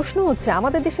হচ্ছে বা প্রশ্ন হচ্ছে,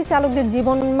 আমাদের দেশে চালকদের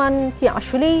জীবনমান কি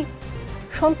আসলেই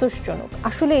সন্তোষজনক,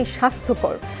 আসলেই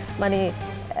স্বাস্থ্যকর? মানে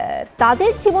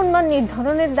তাদের জীবনমান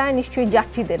নির্ধারণের দায় নিশ্চয়ই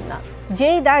যাত্রীদের না।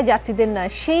 যেই দায় যাত্রীদের না,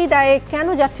 সেই দায়ে কেন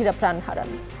যাত্রীরা প্রাণ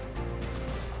হারান?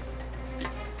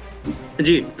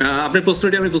 জি, আপনার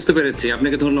প্রশ্নটি আমি বুঝতে পেরেছি,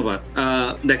 আপনাকে ধন্যবাদ।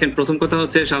 দেখেন, প্রথম কথা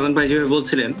হচ্ছে শাহজাহান ভাই যেভাবে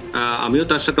বলছিলেন, আমিও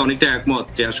তার সাথে অনেকটা একমত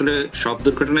যে আসলে সব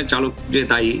দুর্ঘটনায় চালক যে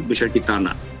দায়ী বিষয়টি তা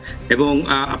না। এবং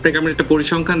আপনাকে আমি একটা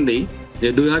পরিসংখ্যান দিই যে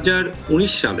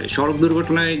 2019 সালে সড়ক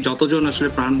দুর্ঘটনায় যতজন আসলে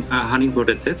প্রাণ হানি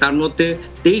ঘটেছে তার মধ্যে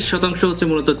 23% হচ্ছে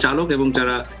মূলত চালক এবং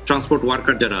যারা ট্রান্সপোর্ট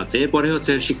ওয়ার্কার যারা আছে, এরপরে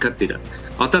হচ্ছে শিক্ষার্থীরা।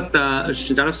 অর্থাৎ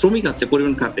যারা শ্রমিক আছে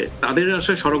পরিবহন খাতে, তাদের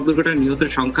আসলে সড়ক দুর্ঘটনায়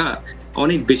নিহতের সংখ্যা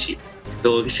অনেক বেশি।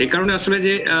 তো সেই কারণে আসলে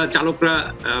যে চালকরা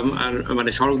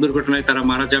মানে সড়ক দুর্ঘটনায় তারা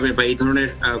মারা যাবে বা এই ধরনের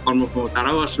কর্মক্ষম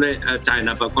তারাও আসলে চায়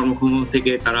না, বা কর্মক্ষম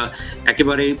থেকে তারা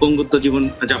একেবারে পঙ্গুত্ব জীবন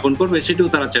যাপন করবে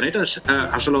সেটাও তারা চায় না, এটা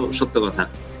আসলে সত্য কথা।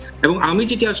 এবং আমি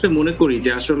যেটি আসলে মনে করি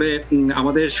যে আসলে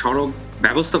আমাদের সড়ক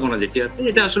ব্যবস্থাপনা যেটি আছে,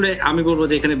 এটা আসলে আমি বলবো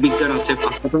যে এখানে বিজ্ঞান আছে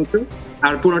 5%,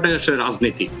 আর পুরোটাই আসলে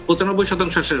রাজনীতি,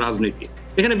 95% আসলে রাজনীতি।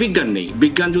 এখানে বিজ্ঞান নেই।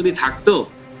 বিজ্ঞান যদি থাকতো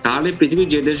তাহলে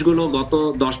পৃথিবীর যে দেশগুলো গত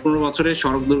 10-15 বছরে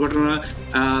সড়ক দুর্ঘটনা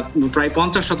প্রায়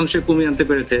 50% কমিয়ে আনতে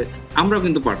পেরেছে, আমরাও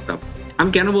কিন্তু পারতাম।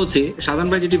 আমি কেন বলছি, শাহজাহান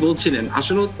ভাই যেটি বলছিলেন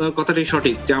আসলে কথাটি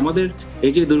সঠিক যে আমাদের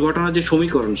এই যে দুর্ঘটনার যে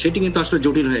সমীকরণ সেটি কিন্তু আসলে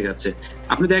জটিল হয়ে গেছে।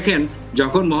 আপনি দেখেন,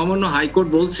 যখন মহামান্য হাইকোর্ট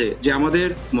বলছে যে আমাদের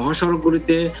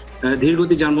মহাসড়কগুলিতে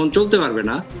ধীরগতি যানবাহন চলতে পারবে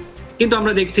না, কিন্তু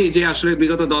আমরা দেখছি যে আসলে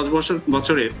বিগত 10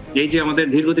 বছরে এই যে আমাদের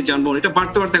ধীরগতি যানবাহন এটা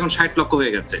বাড়তে বাড়তে এখন 60 লক্ষ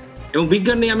হয়ে গেছে। এবং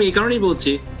বিজ্ঞান নিয়ে আমি এই কারণেই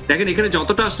বলছি, দেখেন এখানে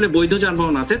যতটা আসলে বৈধ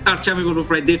যানবাহন আছে তার চেয়ে আমি বলবো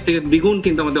প্রায় 1.5 থেকে দ্বিগুণ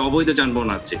কিন্তু আমাদের অবৈধ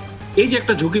যানবাহন আছে। এই যে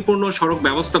একটা ঝুঁকিপূর্ণ সড়ক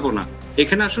ব্যবস্থাপনা,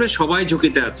 এখানে আসলে সবাই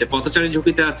ঝুঁকিতে আছে, পথচারী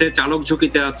ঝুঁকিতে আছে, চালক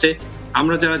ঝুঁকিতে আছে,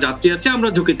 আমরা যারা যাত্রী আছে আমরা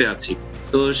ঝুঁকিতে আছি।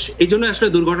 তো এই জন্য আসলে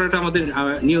দুর্ঘটনাটা আমাদের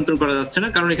নিয়ন্ত্রণ করা যাচ্ছে না,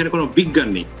 কারণ এখানে কোনো বিজ্ঞান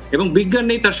নেই। এবং বিজ্ঞান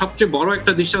নেই তার সবচেয়ে বড়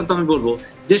একটা দৃষ্টান্ত আমি বলবো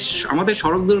যে আমাদের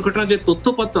সড়ক দুর্ঘটনার যে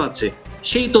তথ্যপত্র আছে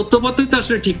সেই তথ্যপত্রই তো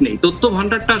আসলে ঠিক নেই। তথ্য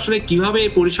ভান্ডারটা আসলে কিভাবে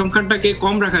এই পরিসংখ্যানটাকে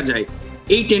কম রাখা যায়,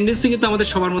 এই টেন্ডেন্সি কিন্তু আমাদের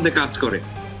সবার মধ্যে কাজ করে।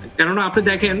 কেননা আপনি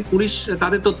দেখেন, পুলিশ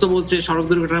তাদের তথ্য বলছে সড়ক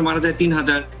দুর্ঘটনায় মারা যায়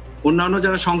 3000, অন্যান্য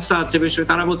যারা সংস্থা আছে বেশ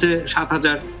তারা বলছে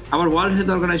 7000, আবার ওয়ার্ল্ড হেলথ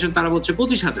অর্গানাইজেশন তারা বলছে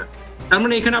 25,000। তার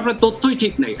মানে এখানে আপনার তথ্যই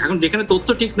ঠিক নাই। এখন যেখানে তথ্য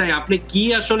ঠিক নাই, আপনি কি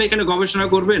আসলে এখানে গবেষণা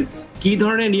করবেন, কি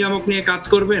ধরনের নিয়ামক নিয়ে কাজ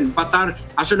করবেন, বা তার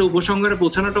আসলে উপসংহারে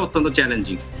পৌঁছানোটা অত্যন্ত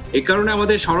চ্যালেঞ্জিং। এই কারণে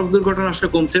আমাদের সড়ক দুর্ঘটনা আসলে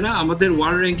কমছে না। আমাদের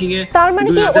ওয়ার্ল্ড র্যাঙ্কিং এ তার মানে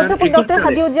কি অধ্যাপক ডক্টর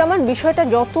হাদিউজ্জামান, বিষয়টা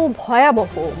যত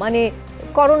ভয়াবহ, মানে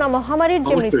করোনা মহামারীর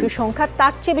যে মৃত্যু সংখ্যা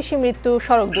তার চেয়ে বেশি মৃত্যু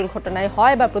সড়ক দুর্ঘটনায়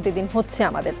হয় বা প্রতিদিন হচ্ছে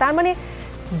আমাদের, তার মানে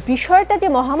বিষয়টা যে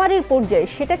মহামারীর পর্যায়ে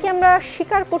সেটা কি আমরা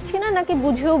স্বীকার করছি না, নাকি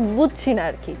বুঝেও বুঝছি না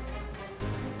আর কি?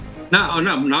 না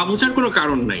না, না বোঝার কোনো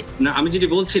কারণ নাই। না, আমি যেটি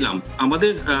বলছিলাম,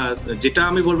 আমাদের যেটা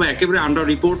আমি বলবো একেবারে আন্ডার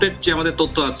রিপোর্টেড যে আমাদের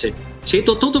তথ্য আছে, সেই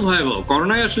তথ্য তো ভয়াবহ।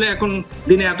 করোনায় আসলে এখন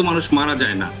দিনে এত মানুষ মারা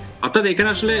যায় না। অর্থাৎ এখানে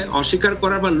আসলে অস্বীকার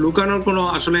করার বা লুকানোর কোনো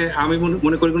আসলে আমি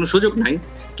মনে করি কোনো সুযোগ নাই।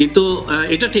 কিন্তু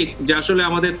এটা ঠিক যে আসলে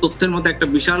আমাদের তথ্যের মধ্যে একটা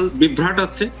বিশাল বিভ্রাট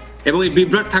আছে, এবং এই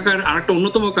বিভ্রাট থাকার আরেকটা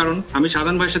অন্যতম কারণ, আমি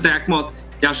শাহজাহান ভাইয়ের সাথে একমত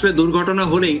যে আসলে দুর্ঘটনা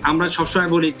হলেই আমরা সবসময়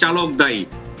বলি চালক দায়ী।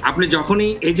 আপনি যখনই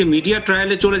এই যে মিডিয়া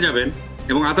ট্রায়ালে চলে যাবেন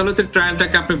এবং আদালতের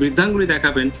ট্রায়ালটাকে আপনি বৃদ্ধাঙ্গুলি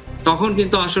দেখাবেন, তখন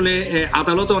কিন্তু আসলে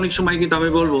আদালত অনেক সময় কিন্তু আমি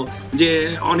বলবো যে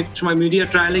অনেক সময় মিডিয়া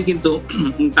ট্রায়ালে কিন্তু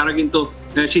তারা কিন্তু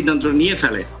সিদ্ধান্ত নিয়ে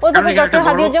ফেলে। ডক্টর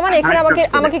হাদিউজ্জামান, এখানে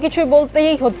আমাকে কিছু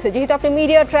বলতেই হচ্ছে, যেহেতু আপনি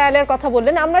মিডিয়া ট্রায়ালের কথা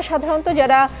বললেন। আমরা সাধারণত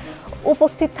যারা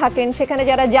উপস্থিত থাকেন, সেখানে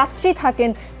যারা যাত্রী থাকেন,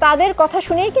 তাদের কথা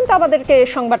শুনেই কিন্তু আমাদেরকে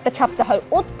সংবাদটা ছাপতে হয়।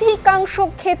 অধিকাংশ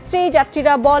ক্ষেত্রেই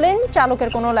যাত্রীরা বলেন চালকের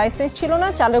কোনো লাইসেন্স ছিল না,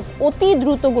 চালক অতি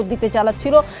দ্রুত গতিতে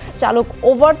চালাচ্ছিল, চালক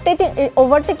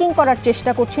ওভারটেকিং করার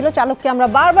চেষ্টা করছিল, চালককে আমরা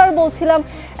বারবার বলছিলাম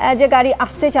যে গাড়ি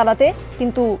আস্তে চালাতে,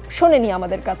 কিন্তু শোনেনি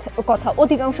আমাদের কথা।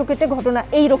 অধিকাংশ ক্ষেত্রে ঘটনা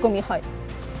এইরকমই হয়।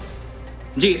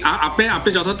 জি,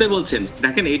 আপনি যথার্থ বলছেন।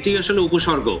 দেখেন, এটি আসলে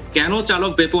উপসর্গ। কেন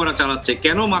চালক বেপরোয়া চালাচ্ছে,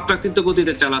 কেন মাত্রাতিরিক্ত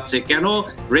গতিতে চালাচ্ছে, কেন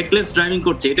রেকলেস ড্রাইভিং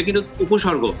করছে, এটা কিন্তু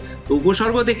উপসর্গ।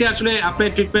 উপসর্গ দেখে আসলে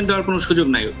আপনার ট্রিটমেন্ট দেওয়ার কোনো সুযোগ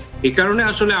নাই। এই কারণে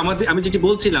আসলে আমি যেটি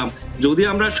বলছিলাম, যদি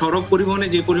আমরা সড়ক পরিবহনে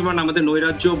যে পরিমাণ আমাদের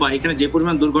নৈরাজ্য বা এখানে যে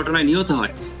পরিমাণ দুর্ঘটনায় নিহত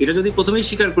হয়, এটা যদি প্রথমেই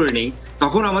স্বীকার করে নেই,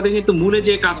 তখন আমাদের কিন্তু মূলে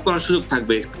যে কাজ করার সুযোগ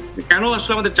থাকবে। কেন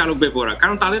আসলে আমাদের চালক বেপরোয়া?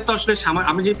 কারণ তাদের তো আসলে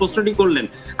আপনি যে প্রশ্নটি করলেন,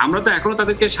 আমরা তো এখনো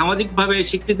তাদেরকে সামাজিকভাবে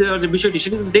স্বীকৃতি দেওয়ার যে বিষয়টি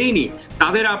সেটা দেয়নি।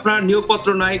 তাদের আপনার নিয়োগপত্র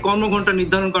নাই, কর্মঘণ্টা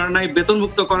নির্ধারণ করা নাই,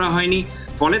 বেতনমুক্ত করা হয়নি।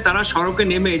 ফলে তারা সড়কে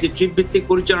নেমে যে ট্রিপ ভিত্তিক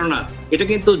পরিচালনা, এটা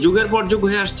কিন্তু যুগের পর যুগ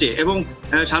হয়ে আসছে। এবং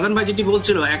সাধারণ ভাই যেটি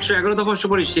বলছিল 111 দফা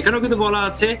সুপারিশ, সেখানেও কিন্তু বলা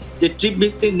আছে যে ট্রিপ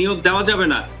ভিত্তিক নিয়োগ দেওয়া যাবে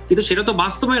না, কিন্তু সেটা তো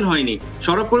বাস্তবায়ন হয়নি।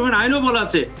 সড়ক পরিবহন আইনও বলা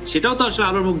আছে, সেটাও তো আসলে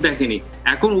আলোর মুখ দেখেনি।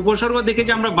 এখন উপসর্গ দেখে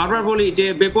যে আমরা বারবার বলি যে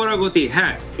বেপরোয়া গতি,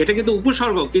 হ্যাঁ এটা কিন্তু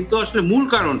উপসর্গ, কিন্তু আসলে মূল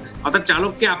কারণ, অর্থাৎ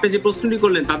চালককে আপনি যে প্রশ্নটি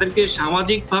করলেন, তাদেরকে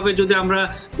সামাজিকভাবে যদি আমরা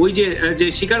ওই যে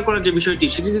স্বীকার করার যে বিষয়টি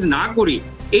সেটি যদি না করি,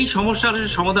 এই সমস্যার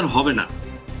সমাধান হবে না।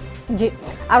 জি,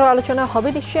 আরও আলোচনা হবে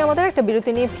নিশ্চয়ই। আমাদের একটা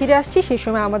বিরতি নিয়ে ফিরে আসছি, সেই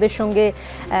সময় আমাদের সঙ্গে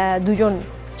দুজন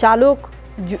চালক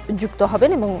যুক্ত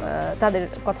হবেন এবং তাদের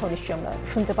কথাও নিশ্চয়ই আমরা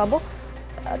শুনতে পাবো।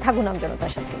 থাকুন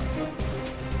আমজনতার সাথে।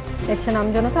 দেখছেন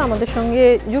আমজনতা, আমাদের সঙ্গে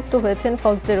যুক্ত হয়েছেন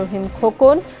ফজলে রহিম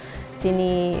খোকন, তিনি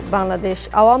বাংলাদেশ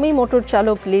আওয়ামী মোটর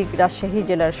চালক লীগ রাজশাহী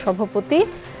জেলার সভাপতি,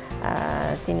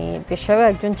 তিনি পেশায়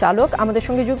একজন চালক। আমাদের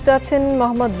সঙ্গে যুক্ত আছেন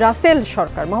মোহাম্মদ রাসেল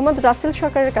সরকার। মোহাম্মদ রাসেল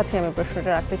সরকারের কাছে আমি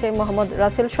প্রশ্নটা রাখতে চাই। মোহাম্মদ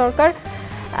রাসেল সরকার,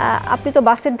 আপনি তো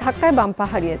বাসের ধাক্কায় বাম্পা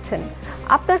হারিয়েছেন,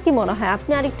 আপনার কি মনে হয়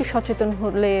আপনি আরেকটু সচেতন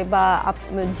হলে বা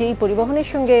যেই পরিবহনের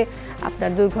সঙ্গে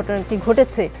আপনার দুর্ঘটনাটি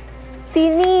ঘটেছে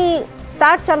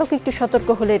তার চালক একটু সতর্ক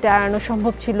হলে এটা এড়ানো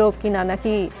সম্ভব ছিল কিনা,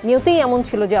 নাকি নিয়তেই এমন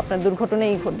ছিল যে আপনার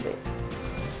দুর্ঘটনাই ঘটবে?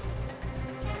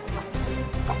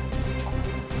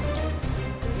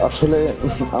 আসলে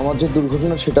আমার যে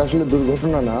দুর্ঘটনা সেটা আসলে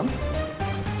দুর্ঘটনা না।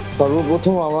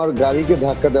 সর্বপ্রথম আমার গাড়িকে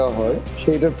ধাক্কা দেওয়া হয়,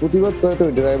 সেইটার প্রতিবাদ করে তো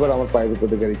ড্রাইভার আমার পায়ের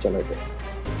উপরে গাড়ি চালাবে।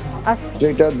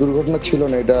 যেটা দুর্ঘটনা ছিল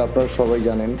না, এটা আপনারা সবাই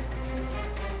জানেন।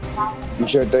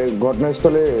 বিষয়টা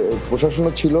ঘটনাস্থলে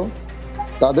প্রশাসনও ছিল,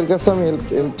 তাদের কাছে আমি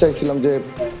হেল্প চাইছিলাম যে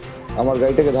আমার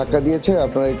গাড়িটাকে ধাক্কা দিয়েছে,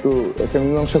 আপনারা একটু একটা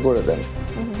মীমাংসা করে দেন।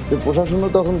 প্রশাসনও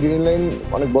তখন গ্রিন লাইন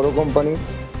অনেক বড় কোম্পানি,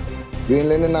 গ্রিন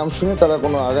লাইনের নাম শুনে তারা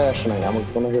কোনো আগায় আসে নাই, আমাকে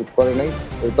কোনো হেল্প করে নাই,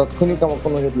 তাৎক্ষণিক আমাকে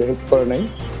কোনো হেল্প করে নাই।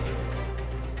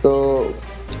 তো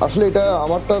আসলে এটা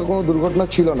আমারটা কোনো দুর্ঘটনা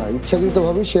ছিল না,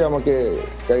 ইচ্ছাকৃতভাবেই সে আমাকে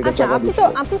গাড়িটা চাপা দিয়েছে।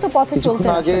 আপনি তো পথে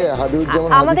চলতেন আগে হাদিউজ্জামান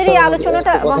আমাদের এই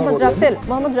আলোচনাটা।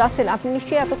 মোহাম্মদ রাসেল, আপনি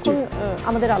নিশ্চয়ই এতক্ষণ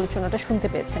আমাদের আলোচনাটা শুনতে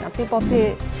পেয়েছেন, আপনি পথে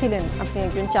ছিলেন, আপনি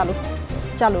একজন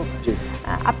চালক।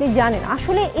 আপনি জানেন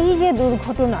আসলে এই যে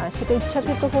দুর্ঘটনা, সেটা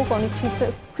ইচ্ছাকৃত হোক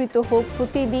অনিচ্ছাকৃত হোক,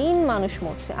 প্রতিদিন মানুষ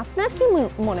মরছে। আপনার কি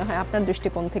মনে হয় আপনার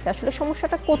দৃষ্টিকোণ থেকে আসলে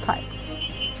সমস্যাটা কোথায়?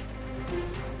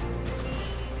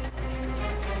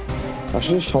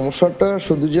 আসলে সমস্যাটা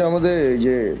শুধু যে আমাদের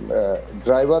যে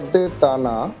ড্রাইভারদের তা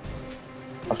না,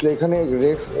 আসলে এখানে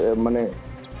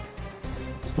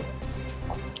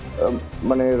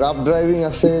মানে রাফ ড্রাইভিং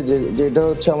আছে, যেটা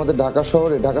হচ্ছে আমাদের ঢাকা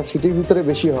শহরে, ঢাকা সিটির ভিতরে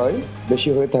বেশি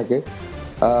হয়ে থাকে।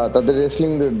 তাদের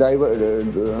রেসলিং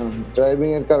ড্রাইভিং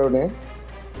এর কারণে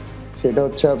সেটা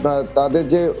হচ্ছে আপনার তাদের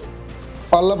যে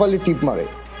পাল্লাপাল্লি টিপ মারে,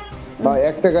 বা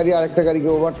একটা গাড়ি আরেকটা গাড়িকে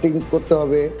ওভারটেকিং করতে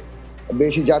হবে,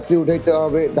 বেশি যাত্রী উঠাইতে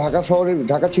হবে।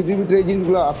 ঢাকা সিটির ভিতরে এই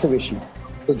জিনিসগুলো আছে বেশি,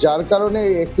 তো যার কারণে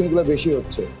এই অ্যাক্সিডেন্টগুলো বেশি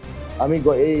হচ্ছে। আমি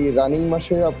এই রানিং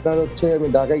মাসে আপনার হচ্ছে আমি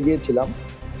ঢাকায় গিয়েছিলাম,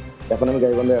 এখন আমি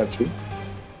গাইবান্ধায় আছি।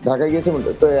 ঢাকায় গিয়েছিলাম,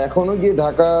 তো এখনো গিয়ে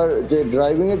ঢাকার যে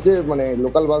ড্রাইভিং এর যে মানে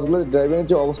লোকাল বাসগুলোর ড্রাইভিং এর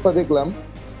যে অবস্থা দেখলাম,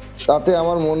 তাতে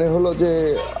আমার মনে হলো যে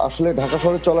আসলে ঢাকা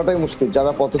শহরে চলাটাই মুশকিল।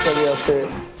 যারা পথচারী আছে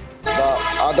বা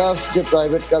আদার্স যে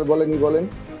প্রাইভেট কার বলেন,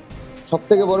 সব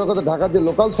থেকে বড় কথা ঢাকার যে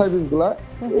লোকাল সার্ভিস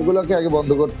এগুলাকে আগে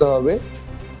বন্ধ করতে হবে।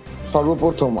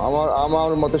 সর্বপ্রথম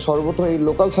আমার মতে সর্বপ্রথম এই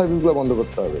লোকাল সার্ভিস গুলো বন্ধ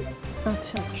করতে হবে।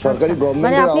 সরকারি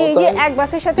গভর্নমেন্টের আপনি এই যে এক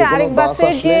বাসের সাথে আরেক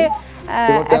বাসের যে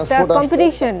একটা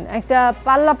কম্পিটিশন, একটা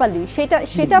পাল্লাপাল্লি,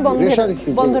 সেটা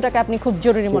বন্ধটাকে আপনি খুব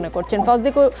জরুরি মনে করছেন। ফজলে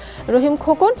রহিম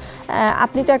খোকন,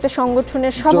 আপনি তো একটা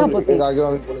সংগঠনের সভাপতি।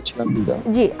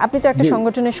 জি, আপনি তো একটা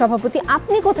সংগঠনের সভাপতি,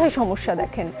 আপনি কোথায় সমস্যা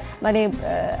দেখেন? মানে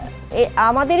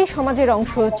আমাদেরই সমাজের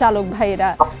অংশ চালক ভাইয়েরা,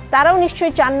 তারাও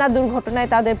নিশ্চয়ই চান না দুর্ঘটনায়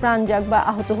তাদের প্রাণ যাক বা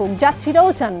আহত হোক, যাত্রীরাও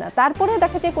চান না। তারপরেও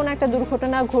দেখা যায় কোনো একটা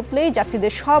দুর্ঘটনা ঘটলেই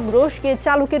যাত্রীদের সব রোষ গিয়ে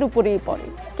চালকের উপরেই পড়ে।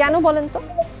 কেন বলেন তো?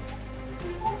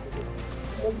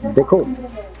 দেখুন,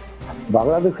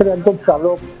 বাংলাদেশের একজন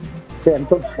চালক, সে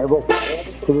একজন সেবক,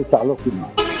 শুধু চালকই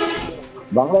নয়।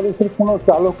 বাংলাদেশের কোনো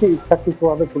চালকই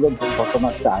ইচ্ছাকৃতভাবে কোনো দুর্ঘটনা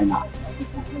চায় না।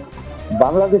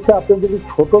 বাংলাদেশে আপনি যদি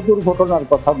ছোট দুর্ঘটনার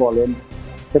কথা বলেন,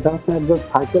 সেটা হচ্ছে একজন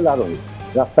সাইকেল আরোহী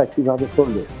রাস্তায় কিভাবে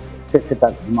চলবে সে সেটা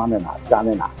মানে না,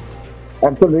 জানে না।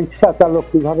 একজন রিক্সা চালক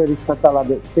কিভাবে রিক্সা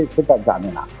চালাবে সে সেটা জানে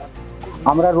না।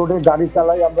 আমরা রোডে গাড়ি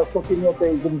চালাই, আমরা প্রতিনিয়ত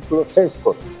এই জিনিসগুলো ফেস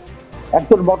করি।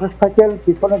 একজন মোটরসাইকেল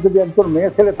পিছনে যদি একজন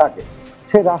মেয়ে ছেলে থাকে,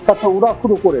 সে রাস্তাটা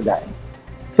উড়াফুড়ু করে দেয়,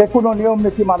 সে কোনো নিয়ম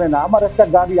নীতি মানে না। আমার একটা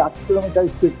গাড়ি 80 কিলোমিটার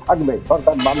স্পিড থাকবে,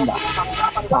 সরকার বান্দা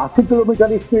 80 কিলোমিটার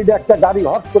স্পিডে একটা গাড়ি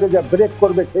হট করে যা ব্রেক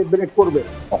করবে, সে ব্রেক করবে,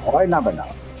 হয় না না।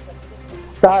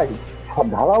 তাই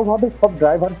ঢালাওভাবে সব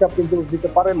ড্রাইভারকে আপনি দোষ দিতে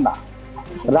পারেন না।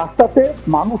 রাস্তাতে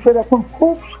মানুষের এখন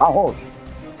খুব সাহস,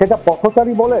 সেটা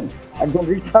পথচারী বলেন, একজন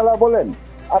রিক্সাওয়ালা বলেন,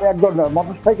 আর একজন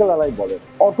মোটরসাইকেল আলাই বলেন,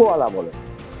 অটোওয়ালা বলেন,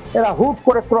 এরা হুট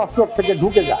করে ক্রস রোড থেকে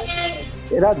ঢুকে যায়।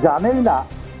 এরা জানেই না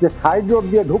যে সাইড রোড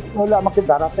দিয়ে ঢুকতে হলে আমাকে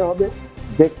দাঁড়াতে হবে,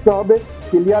 দেখতে হবে,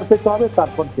 ক্লিয়ার পেতে হবে,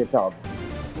 তারপর যেতে হবে।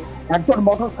 একজন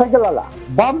মোটরসাইকেলওয়ালা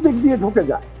বাম দিক দিয়ে ঢুকে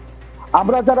যায়।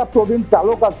 আমরা যারা প্রবীণ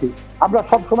চালক আছি, আমরা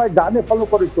সবসময় ডানে ফলো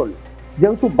করে চলি,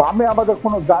 যেহেতু বামে আমাদের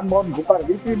কোনো যানবাহন ঢোকার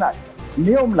রীতি নাই,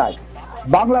 নিয়ম নাই।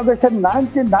 বাংলাদেশের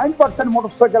 99%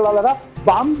 মোটরসাইকেলওয়ালারা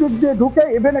বাম দিক দিয়ে ঢুকে,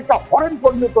 ইভেন একটা হরেন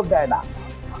পর্যন্ত দেয় না।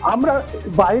 আমরা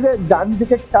বাইরে ডান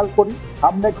দিকে খেয়াল করি,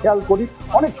 সামনে খেয়াল করি,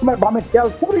 অনেক সময় বামে খেয়াল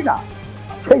করি না।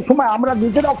 সেই সময় আমরা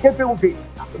নিজেরাও খেপে উঠি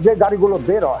যে গাড়িগুলো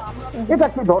বের হয়। এটা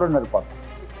কি ধরনের কথা?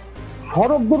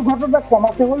 সড়ক দুর্ঘটনা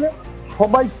কমাতে হলে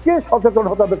সবাইকে সচেতন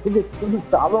হতে হবে, শুধু শুধু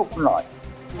চালক নয়।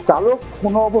 চালক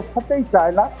কোনো অবস্থাতেই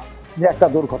চায় না যে একটা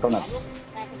দুর্ঘটনা।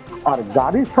 আর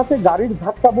গাড়ির সাথে গাড়ির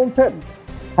ধাক্কা বলছেন,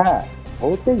 হ্যাঁ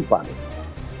হতেই পারে।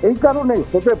 এই কারণেই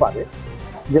হতে পারে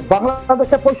যে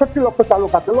বাংলাদেশে 65 লক্ষ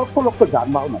চালক আছে, লক্ষ লক্ষ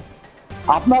যানবাহন আছে।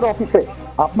 আপনার অফিসে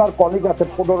আপনার কলিগ আছে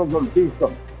 15 জন 30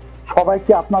 জন, সবাই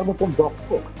কি আপনার মতন দক্ষ?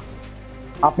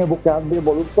 আপনি বুকে হাত দিয়ে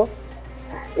বলুন তো।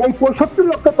 এই 65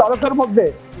 লক্ষ চালকের মধ্যে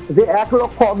যে 1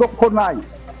 লক্ষ অদক্ষ নাই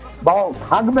বা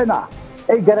থাকবে না,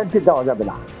 এই গ্যারান্টি দেওয়া যাবে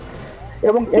না।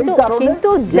 এবং এই কারণে কিন্তু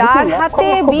যার হাতে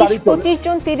 20-25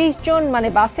 জন 30 জন, মানে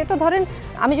বাসে তো ধরেন,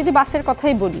 আমি যদি বাসের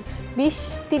কথাই বলি,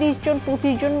 20-30 জন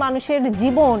 25 জন মানুষের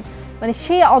জীবন, মানে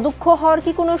সে অদক্ষ হওয়ার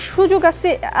কি কোনো সুযোগ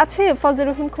আছে ফজলে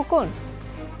রহিম খোকন?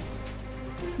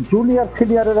 জুনিয়র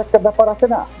সিনিয়রের একটা ব্যাপার আছে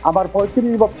না। আমার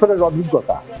 35 বছরের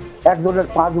অভিজ্ঞতা, একজনের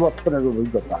 5 বছরের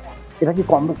অভিজ্ঞতা, এটা কি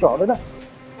কম বেশি হবে না?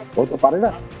 হতে পারে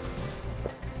না।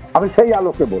 আমি সেই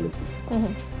আলোকে বলেছি।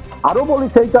 আরো বলি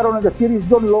সেই কারণে যে 30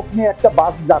 জন লোক নিয়ে একটা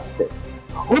বাস যাচ্ছে,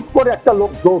 হুট করে একটা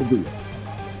লোক দৌড় দিল,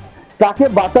 তাকে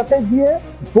বাঁচাতে গিয়ে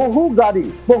বহু গাড়ি,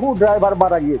 বহু ড্রাইভার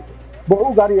মারা গিয়েছে, বহু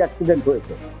গাড়ি অ্যাক্সিডেন্ট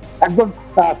হয়েছে। একজন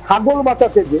ছাগল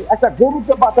বাঁচাতে যে, একটা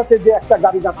গরুকে বাঁচাতে যে একটা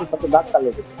গাড়ি গাছের সাথে ধাক্কা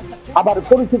লেগেছে, আবার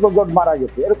পরিচিত জন মারা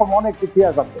গেছে। এরকম অনেক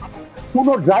ইতিহাস আছে। কোন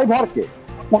ড্রাইভারকে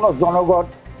কোন জনগণ,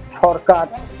 সরকার,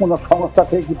 কোন সংস্থা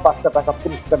থেকে কি 5 টাকা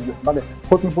পুরস্কার মানে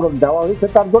ক্ষতিপূরণ দেওয়া হয়েছে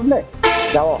তার জন্য?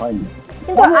 দেওয়া হয়নি।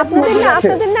 কিন্তু আপনাদের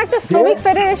না একটা শ্রমিক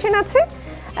ফেডারেশন আছে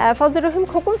ফজলে রহিম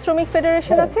খোকন, শ্রমিক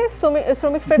ফেডারেশন আছে,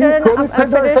 শ্রমিক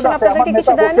ফেডারেশন আপনাদেরকে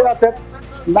কিছু দেয় না?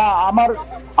 না,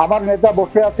 আমার নেতা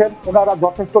বসে আছেন, ওনারা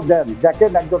যথেষ্ট দেন।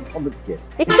 দেখেন একজন শ্রমিককে,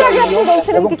 একটু আগে আপনি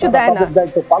বলছিলেন কিছু দেয় না,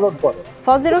 দায়িত্ব পালন করে।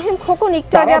 ফজলে রহিম খোকন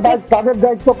একটু আগে আপনি তাদের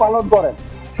দায়িত্ব পালন করেন।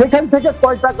 সেখান থেকে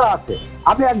কয় টাকা আছে?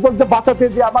 আমি একজনকে বাঁচাতে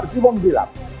যে আমার জীবন দিলাম,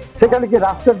 সেখানে কি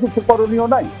রাষ্ট্রের কিছু করণীয়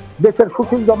নাই? দেশের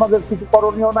সুশীল সমাজের কিছু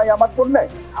করণীয় নাই আমার জন্য?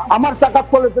 আমার টাকা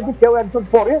ফলে যদি কেউ একজন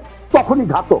পড়ে, তখনই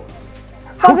ঘাতক।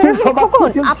 ফজলে রহিম খোকন,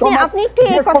 আপনি একটু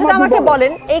এই কথাটা আমাকে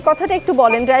বলেন, এই কথাটা একটু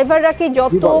বলেন। ড্রাইভাররা কি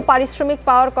যত পারিশ্রমিক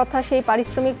পাওয়ার কথা সেই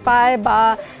পারিশ্রমিক পায়, বা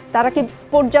তারা কি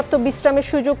পর্যাপ্ত বিশ্রামের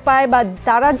সুযোগ পায়, বা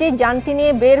তারা যে যানটি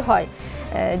নিয়ে বের হয়,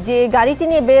 যে গাড়িটি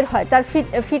নিয়ে বের হয়, তার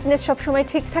ফিটনেস সবসময়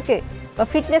ঠিক থাকে, বা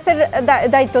ফিটনেসের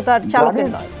দায়িত্ব তার চালকের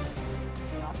নয়?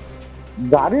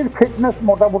 গাড়ির ফিটনেস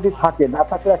মোটামুটি থাকে, না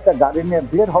থাকলে একটা গাড়ি নিয়ে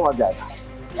বের হওয়া যায় না।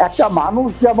 একটা মানুষ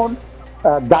যেমন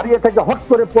দাঁড়িয়ে থেকে হট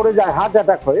করে পড়ে যায় হার্ট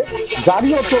অ্যাটাক হয়ে,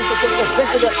 গাড়িও চলতে চলতে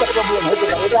সেখানে একটা প্রবলেম হতে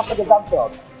পারে। এটা আপনাকে জানতে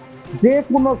হবে। যে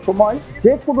কোনো সময়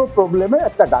যে কোনো প্রবলেমে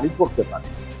একটা গাড়ি করতে পারে।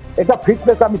 এটা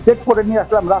ফিটনেস আমি চেক করে নিয়ে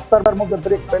আসলাম, রাস্তার মধ্যে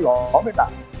ব্রেক ফেল হবে না,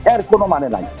 এর কোনো মানে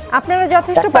নাই। আপনারা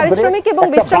যথেষ্ট পারিশ্রমিক এবং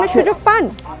বিশ্রামের সুযোগ পান?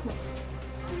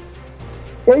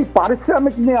 এই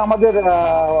পারিশ্রমিক নিয়ে আমাদের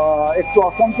একটু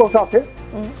অসন্তোষ আছে।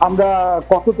 আমরা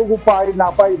কতটুকু পাই না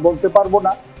পাই বলতে পারবো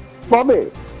না। তবে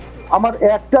আমার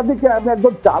একটা দিকে আমি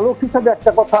একজন চালক হিসাবে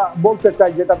একটা কথা বলতে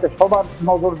চাই, যেটাতে সবার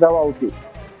নজর দেওয়া উচিত।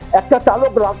 একটা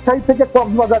চালক রাজশাহী থেকে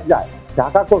কক্সবাজার যায়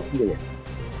ঢাকা কোচ নিয়ে,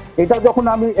 এটা যখন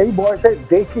আমি এই বয়সে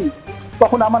দেখি,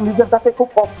 তখন আমার নিজের কাছে খুব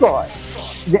কষ্ট হয়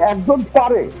যে একজন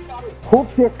পারে, খুব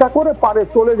চেষ্টা করে পারে,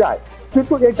 চলে যায়,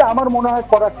 কিন্তু এটা আমার মনে হয়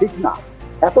করা ঠিক না।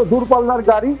 এত দূরপাল্লার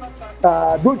গাড়ি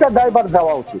 2টা ড্রাইভার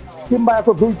দেওয়া উচিত, কিংবা এত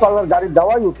 2 পাল্লার গাড়ি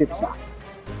দেওয়াই উচিত না।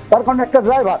 তার কারণ একটা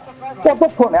ড্রাইভার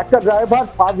কতক্ষণ, একটা ড্রাইভার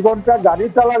 5 ঘন্টা গাড়ি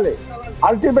চালালে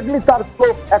আলটিমেটলি তার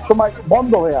চোখ এক সময়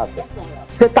বন্ধ হয়ে আসে,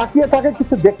 সে তাকিয়ে থাকে,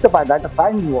 কিছু দেখতে পায় না, একটা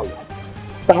সাইন বলে।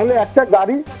 তাহলে একটা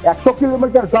গাড়ি 100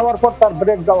 কিলোমিটার যাওয়ার পর তার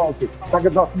ব্রেক দেওয়া উচিত, তাকে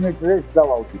 10 মিনিট রেস্ট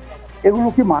দেওয়া উচিত। এগুলো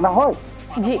কি মানা হয়?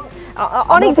 জি,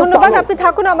 অনেক ধন্যবাদ। আপনি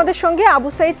থাকুন আমাদের সঙ্গে। আবু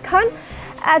সাইদ খান,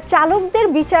 চালকদের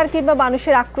বিচার কিংবা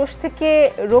মানুষের আক্রোশ থেকে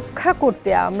রক্ষা করতে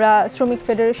আমরা শ্রমিক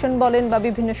ফেডারেশন বলেন বা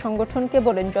বিভিন্ন সংগঠনকে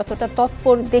বলেন যতটা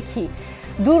তৎপর দেখি,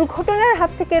 দুর্ঘটনার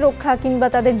হাত থেকে রক্ষা কিংবা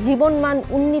তাদের জীবনমান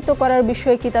উন্নীত করার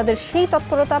বিষয়ে কি তাদের সেই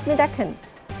তৎপরতা আপনি দেখেন?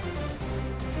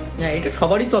 হ্যাঁ, এটা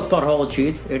সবারই তৎপর হওয়া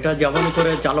উচিত। এটা যেমন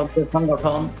করে চালকদের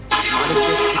সংগঠন,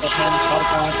 মালিকদের সংগঠন,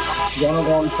 সরকার,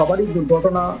 জনগণ সবারই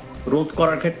দুর্ঘটনা রোধ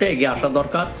করার ক্ষেত্রে এগিয়ে আসা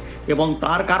দরকার। এবং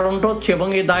তার কারণটা হচ্ছে, এবং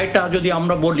এই দায়টা যদি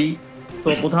আমরা বলি, তো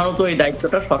প্রধানত এই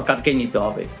দায়িত্বটা সরকারকে নিতে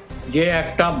হবে, যে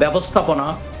একটা ব্যবস্থাপনা,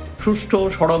 সুষ্ঠু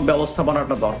সড়ক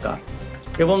ব্যবস্থাপনাটা দরকার।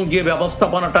 এবং যে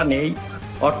ব্যবস্থাপনাটা নেই,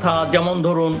 অর্থাৎ যেমন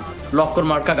ধরুন লক্কর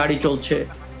মার্কা গাড়ি চলছে,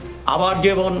 আবার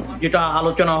যেটা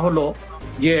আলোচনা হলো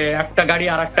যে একটা গাড়ি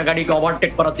আর একটা গাড়িকে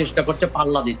ওভারটেক করার চেষ্টা করছে,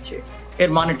 পাল্লা দিচ্ছে,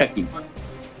 এর মানেটা কি?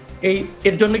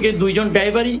 এর জন্য কি 2 জন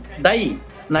ড্রাইভারই দায়ী,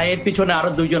 না এর পিছনে আরো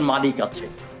 2 জন মালিক আছে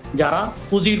যারা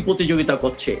পুঁজির প্রতিযোগিতা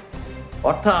করছে?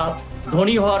 অর্থাৎ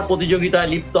ধনী হওয়ার প্রতিযোগিতায়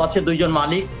লিপ্ত আছে 2 জন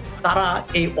মালিক, তারা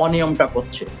এই অনিয়মটা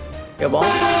করছে। এবং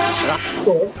রাষ্ট্র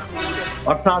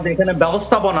অর্থাৎ এখানে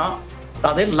ব্যবস্থাপনা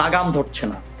তাদের লাগাম ধরছে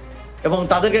না এবং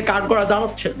তাদেরকে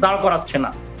দাঁড় করাচ্ছে না।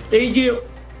 এই যে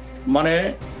মানে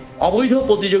অবৈধ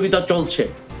প্রতিযোগিতা চলছে,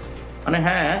 মানে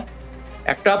হ্যাঁ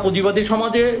একটা পুঁজিবাদী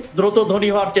সমাজে দ্রুত ধনী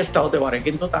হওয়ার চেষ্টা হতে পারে,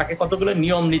 কিন্তু তাকে কতগুলো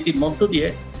নিয়ম নীতির মধ্য দিয়ে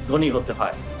ধনী হতে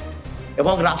হয়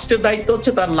এবং রাষ্ট্রের দায়িত্ব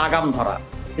হচ্ছে তার লাগাম ধরা,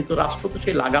 কিন্তু রাষ্ট্র তো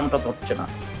সেই লাগামটা ধরছে না,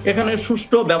 এখানে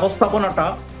সুষ্ঠু ব্যবস্থাপনাটা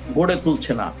গড়ে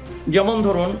তুলছে না। যেমন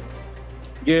ধরুন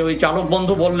যে ওই চালক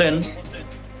বন্ধু বললেন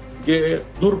যে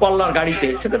দূরপাল্লার গাড়িতে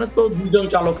সেখানে তো 2 জন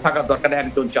চালক থাকার দরকার, 1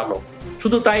 জন চালক।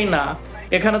 শুধু তাই না,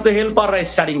 এখানে তো হেল্পাররা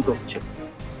স্টারিং করছে,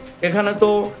 এখানে তো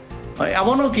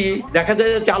এমনও কি দেখা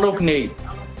যায় যে চালক নেই,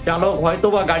 চালক হয়তো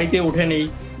বা গাড়িতে উঠে নেই,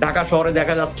 ঢাকা শহরে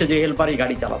দেখা যাচ্ছে যে হেল্পারই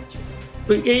গাড়ি চালাচ্ছে।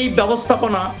 তো এই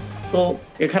ব্যবস্থাপনা, তো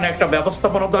এখানে একটা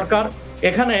ব্যবস্থাপনা দরকার,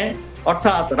 এখানে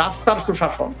অর্থাৎ রাস্তার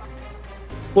সুশাসন,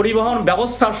 পরিবহন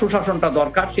ব্যবস্থার সুশাসনটা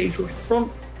দরকার। সেই সুশাসন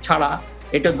ছাড়া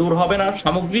এটা দূর হবে না।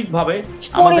 সামগ্রিকভাবে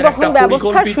পরিবহন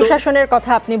ব্যবস্থার সুশাসনের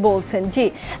কথা আপনি বলছেন, জি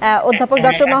অধ্যাপক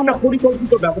ডক্টর মোহাম্মদ,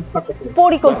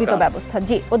 পরিকল্পিত ব্যবস্থা,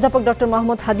 জি অধ্যাপক ডক্টর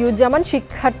মোহাম্মদ হাদিউজ্জামান।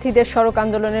 শিক্ষার্থীদের সড়ক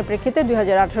আন্দোলনের প্রেক্ষিতে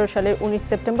 2018 সালের 19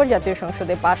 সেপ্টেম্বর জাতীয়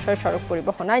সংসদে পাশ হয় সড়ক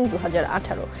পরিবহন আইন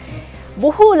 2018।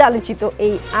 বহুল আলোচিত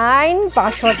এই আইন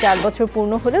পাশ হওয়ার 4 বছর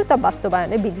পূর্ণ হলেও তা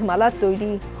বাস্তবায়নে বিধিমালা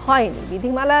তৈরি হয়নি।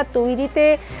 বিধিমালা তৈরিতে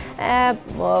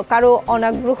কারো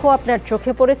অনাগ্রহ আপনার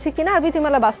চোখে পড়েছে কিনা, আর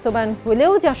বিধিমালা বাস্তবায়ন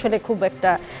হলেও যে আসলে খুব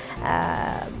একটা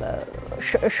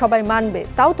সবাই মানবে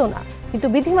তাও তো না, কিন্তু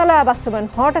বিধিমালা বাস্তবায়ন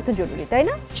হওয়াটা তো জরুরি, তাই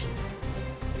না?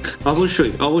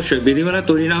 অবশ্যই অবশ্যই, বিধিমালা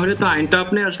তৈরি না হলে তো আইনটা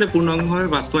আপনি আসলে পূর্ণাঙ্গভাবে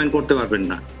বাস্তবায়ন করতে পারবেন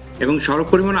না। এবং সড়ক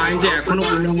পরিবহন আইন যে এখনো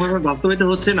পূর্ণাঙ্গভাবে বাস্তবায়িত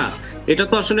হচ্ছে না, এটা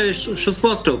তো আসলে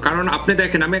সুস্পষ্ট। কারণ আপনি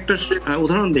দেখেন, আমি একটা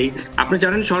উদাহরণ দিই। আপনি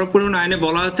জানেন সড়ক পরিবহন আইনে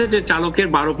বলা আছে যে চালকের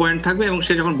 12 পয়েন্ট থাকবে এবং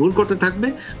সে যখন ভুল করতে থাকবে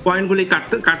পয়েন্টগুলি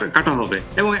কাটা হবে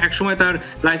এবং একসময় তার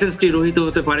লাইসেন্সটি রহিত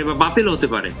হতে পারে বা বাতিল হতে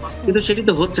পারে, কিন্তু সেটি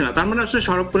তো হচ্ছে না। তার মানে আসলে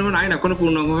সড়ক পরিবহন আইন এখনো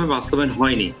পূর্ণাঙ্গভাবে বাস্তবায়ন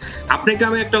হয়নি। আপনাকে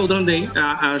আমি একটা উদাহরণ দিই,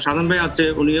 সাধারণ ভাই আছে,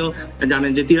 উনিও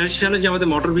জানেন যে 83 সালে যে আমাদের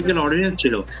মোটর ভেহিকেল অর্ডিন্যান্স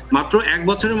ছিল, মাত্র 1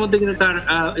 বছরের মধ্যে কিন্তু তার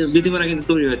বিধিমালা কিন্তু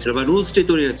তৈরি হয়েছিল বা রুলসটি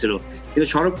তৈরি হয়েছিল। কিন্তু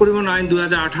সড়ক পরিবহন আইন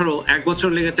 2018 1 বছর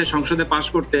লেগেছে সংসদে পাশ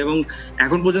করতে এবং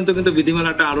এখন পর্যন্ত কিন্তু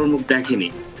বিধিমালাটা আলোর মুখ দেখেনি।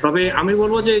 তবে আমি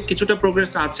বলবো যে কিছুটা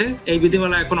প্রোগ্রেস আছে। এই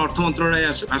বিধিমালা এখন অর্থ মন্ত্রণালয়ে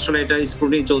আসলে এটা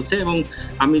স্ক্রুটিনি চলছে এবং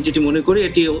আমি যেটি মনে করি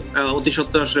এটি অতি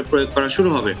সত্বর আসলে প্রয়োগ করা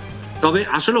শুরু হবে। তবে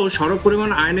আসলে সড়ক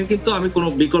পরিবহন আইনের কিন্তু আমি কোনো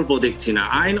বিকল্প দেখছি না।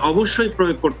 আইন অবশ্যই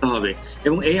প্রয়োগ করতে হবে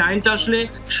এবং এই আইনটা আসলে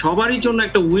সবারই জন্য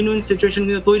একটা উইন উইন সিচুয়েশন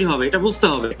কিন্তু তৈরি হবে, এটা বুঝতে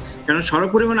হবে। কারণ সড়ক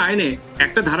পরিবহন আইনে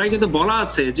একটা ধারায় কিন্তু বলা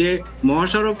আছে যে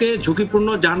মহাসড়কে ঝুঁকিপূর্ণ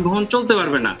যানবাহন চলতে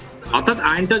পারবে না। অর্থাৎ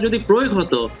আইনটা যদি প্রয়োগ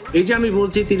হতো, এই যে আমি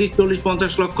বলছি 30, 40,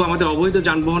 50 লক্ষ আমাদের অবৈধ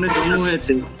যানবাহনের জন্ম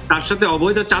হয়েছে, তার সাথে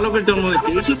অবৈধ চালকের জন্ম হয়েছে,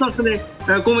 এটি তো আসলে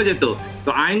কমে যেত। তো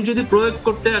আইন যদি প্রয়োগ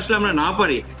করতে আসলে আমরা না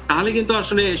পারি, তাহলে কিন্তু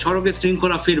আসলে সড়কে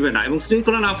শৃঙ্খলা ফিরবে না এবং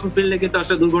শৃঙ্খলা না ফিরলে কিন্তু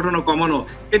আসলে দুর্ঘটনা কমানো,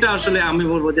 এটা আসলে আমি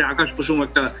বলবো যে আকাশ কুসুম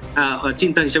একটা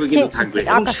চিন্তা হিসেবে কিন্তু থাকবে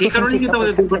এবং সেই কারণে কিন্তু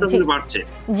আমাদের দুর্ঘটনাগুলো বাড়ছে।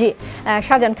 জি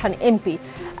শাহজাহান খান এমপি,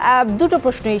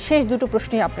 শেষ দুটো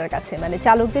প্রশ্নই আপনার কাছে, মানে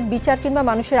চালকদের বিচার কিংবা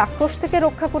মানুষের আক্রোশ থেকে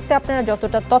রক্ষা করতে আপনারা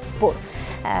যতটা তৎপর,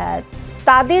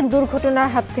 তাদের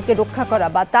দুর্ঘটনার হাত থেকে রক্ষা করা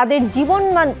বা তাদের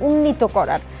জীবনমান উন্নীত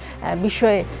করার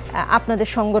বিষয়ে আপনাদের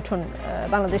সংগঠন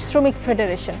বাংলাদেশ শ্রমিক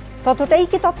ফেডারেশন ততটাই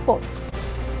কি তৎপর?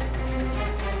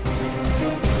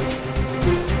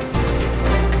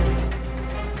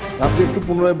 আপনি একটু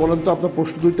পুনরায় বলেন তো আপনার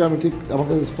প্রশ্ন দুইটা, আমি ঠিক আমার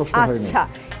কাছে স্পষ্ট হয়নি। আচ্ছা,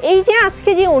 এই যে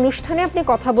আজকে যে অনুষ্ঠানে আপনি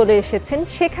কথা বলে এসেছেন,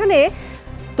 সেখানে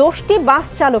দোষটি বাস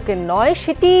চালকের নয়,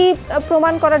 সেটি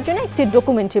প্রমাণ করার জন্য একটি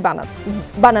ডকুমেন্টারি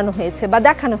বানানো হয়েছে বা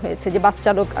দেখানো হয়েছে যে বাস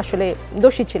চালক আসলে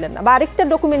দোষী ছিলেন না, বা আরেকটা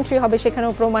ডকুমেন্টারি হবে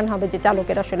সেখানেও প্রমাণ হবে যে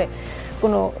চালকের আসলে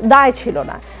কোনো দায় ছিল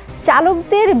না।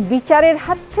 চালকদের বিচারের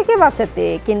হাত থেকে বাঁচাতে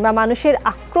কিংবা মানুষের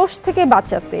আক্রোশ থেকে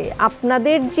বাঁচাতে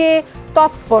আপনাদের যে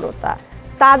তৎপরতা,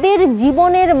 তাদের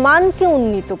জীবনের মানকে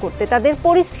উন্নীত করতে, তাদের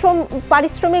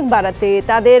পারিশ্রমিক বাড়াতে,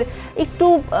 তাদের একটু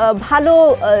ভালো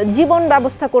জীবন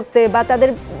ব্যবস্থা করতে বা তাদের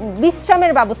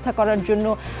বিশ্রামের ব্যবস্থা করার জন্য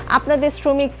আপনাদের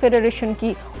শ্রমিক ফেডারেশন কি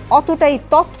অতটাই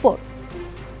তৎপর?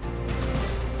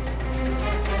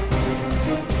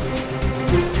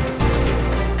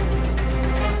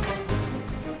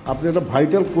 আপনি একটা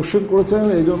ভাইটাল কোশ্চেন করেছেন,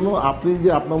 এই জন্য আপনি যে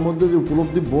আপনার মধ্যে যে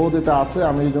উপলব্ধি বোধ এটা আছে,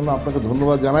 আমি এই জন্য আপনাকে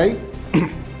ধন্যবাদ জানাই।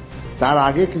 তার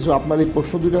আগে কিছু আপনার এই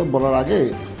প্রশ্ন দুটো বলার আগে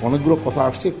অনেকগুলো কথা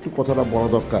আসছে, একটু কথাটা বলা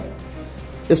দরকার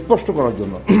স্পষ্ট করার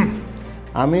জন্য।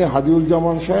 আমি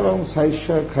হাদিউজ্জামান সাহেব এবং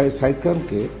সাইদ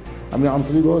খানকে আমি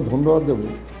আন্তরিকভাবে ধন্যবাদ দেব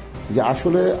যে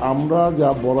আসলে আমরা যা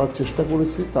বলার চেষ্টা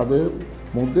করেছি তাদের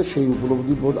মধ্যে সেই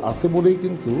উপলব্ধি বোধ আছে বলেই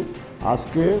কিন্তু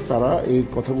আজকে তারা এই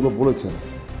কথাগুলো বলেছেন।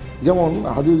 যেমন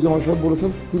হাদিউজ্জামান সাহেব বলেছেন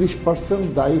 30%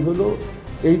 দায়ী হলো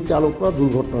এই চালকরা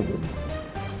দুর্ঘটনার জন্য।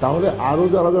 তাহলে আরও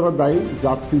যারা যারা দায়ী,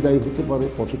 যাত্রী দায়ী হতে পারে,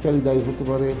 পথচারী দায়ী হতে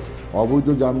পারে, অবৈধ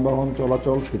যানবাহন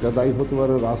চলাচল সেটা দায়ী হতে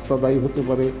পারে, রাস্তা দায়ী হতে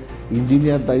পারে,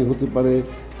 ইঞ্জিনিয়ার দায়ী হতে পারে,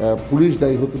 পুলিশ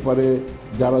দায়ী হতে পারে,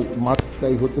 যারা মালিক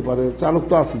দায়ী হতে পারে, চালক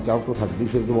তো আসি, চালক তো থাকবেই,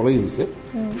 সেটা তো বলাই হয়েছে।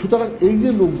 সুতরাং এই যে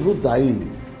লোকগুলো দায়ী,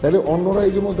 তাহলে অন্যরা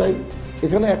এই জন্য দায়ী।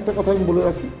 এখানে একটা কথা আমি বলে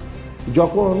রাখি,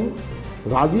 যখন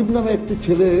রাজীব নামে একটি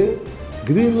ছেলে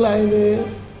গ্রিন লাইনে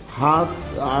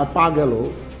পা গেল,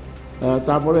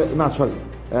 তারপরে না সরি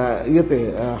ইয়েতে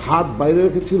হাত বাইরে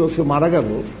রেখেছিল, সে মারা গেল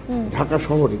ঢাকা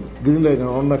শহরে গ্রিন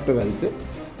লাইনের অন্য একটা গাড়িতে,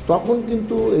 তখন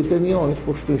কিন্তু এটা নিয়ে অনেক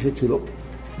প্রশ্ন এসেছিল।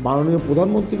 মাননীয়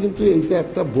প্রধানমন্ত্রী কিন্তু এইটা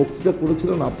একটা বক্তৃতা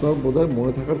করেছিলেন, আপনার বোধহয়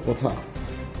মনে থাকার কথা।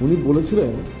 উনি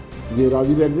বলেছিলেন যে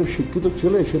রাজীব একজন শিক্ষিত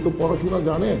ছেলে, সে তো পড়াশোনা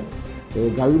জানে,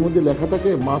 গাড়ির মধ্যে লেখা থাকে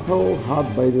মাথা ও হাত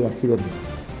বাইরে রাখিবেন না।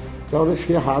 তাহলে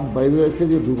সে হাত বাইরে রেখে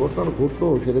যে দুর্ঘটনা ঘটলো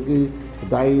সেটা কি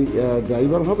দায়ী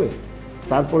ড্রাইভার হবে?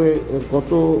 তারপরে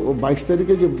গত 22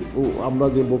 তারিখে যে আমরা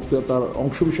যে বক্তৃতা তার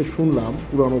অংশবিশেষ শুনলাম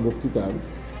পুরানো বক্তৃতার,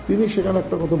 তিনি সেখানে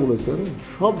একটা কথা বলেছেন,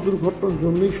 সব দুর্ঘটনার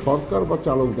জন্যই সরকার বা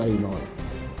চালক দায়ী নয়,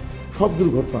 সব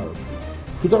দুর্ঘটনার।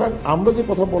 সুতরাং আমরা যে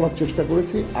কথা বলার চেষ্টা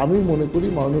করেছি, আমি মনে করি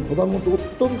মাননীয় প্রধানমন্ত্রী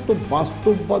অত্যন্ত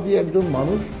বাস্তববাদী একজন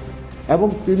মানুষ এবং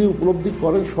তিনি উপলব্ধি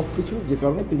করেন সব কিছু, যে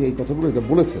কারণে তিনি এই কথাগুলো এটা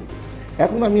বলেছেন।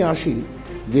 এখন আমি আসি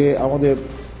যে আমাদের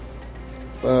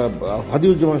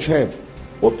হাদিউজ্জামান সাহেব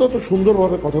অত্যন্ত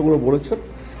সুন্দরভাবে কথাগুলো বলেছেন,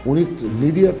 উনি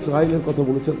মিডিয়া ট্রায়ালের কথা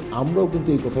বলেছেন, আমরাও কিন্তু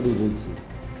এই কথাটাই বলছি।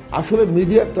 আসলে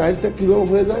মিডিয়া ট্রায়ালটা কীভাবে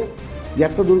হয়ে যায়, যে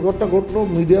একটা দুর্ঘটনা ঘটলো,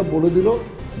 মিডিয়া বলে দিল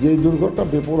যে এই দুর্ঘটনা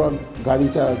বেপরোয়া গাড়ি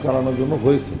চালানোর জন্য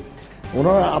হয়েছে।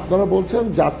 আপনারা বলছেন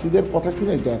যাত্রীদের কথা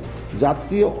শুনে, এটা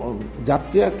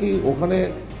যাত্রীরা কি ওখানে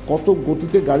কত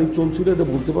গতিতে গাড়ি চলছিল এটা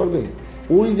বলতে পারবে?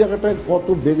 ওই জায়গাটায় কত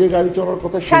বেগে গাড়ি চলার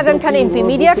কথা। শাহজাহান খান এমপি,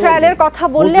 মিডিয়া ট্রায়ালের কথা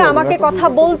বললে আমাকে কথা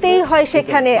বলতেই হয়,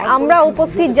 সেখানে আমরা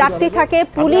উপস্থিত যাত্রী থাকে,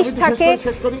 পুলিশ থাকে।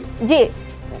 জি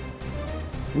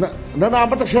না না,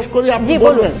 আমারটা শেষ করি, আপনি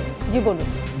বলবেন। জি বলুন।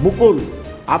 মুকুল,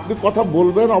 আপনি কথা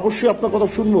বলবেন, অবশ্যই আপনার কথা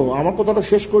শুনবো, আমার কথাটা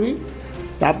শেষ করি।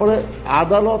 তারপরে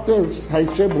আদালতের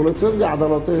সাইডে বলেছেন যে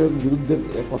আদালতের বিরুদ্ধে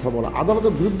কথা বলা,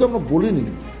 আদালতের বিরুদ্ধে আমরা বলিনি,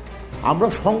 আমরা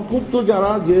সংক্ষুব্ধ,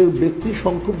 যারা যে ব্যক্তি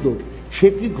সংক্ষুব্ধ সে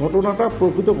কি ঘটনাটা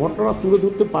প্রকৃত ঘটনা তুলে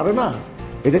ধরতে পারে না,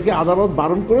 এটা কি আদালত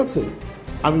বারণ করেছে?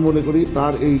 আমি মনে করি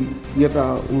তার এই ইয়েটা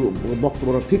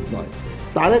বক্তব্যটা ঠিক নয়।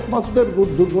 তারেক মাসুদের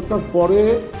দুর্ঘটনার পরে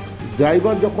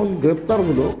ড্রাইভার যখন গ্রেপ্তার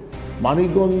হলো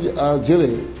মানিকগঞ্জ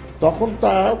জেলে, তখন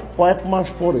তার কয়েক মাস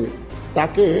পরে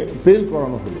তাকে বেল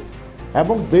করানো হলো,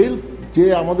 এবং বেল যে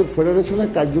আমাদের ফেডারেশনের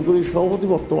কার্যকরী সভাপতি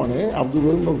বর্তমানে আব্দুর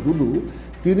রহিম দুলু,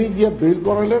 তিনি গিয়ে বেল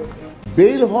করালেন।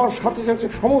 বেল হওয়ার সাথে সাথে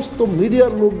সমস্ত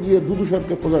মিডিয়ার লোক গিয়ে দুদু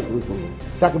সাহেবকে খোঁজা শুরু করলো,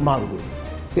 তাকে মারবে।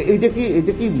 এইটা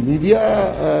কি মিডিয়া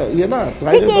ইয়ে না?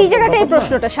 ঠিক এই জায়গাটাই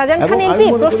প্রশ্নটা, শাহজাহান খান এমপি,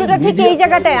 প্রশ্নটা ঠিক এই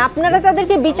জায়গাটায়। আপনারা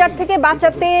তাদেরকে বিচার থেকে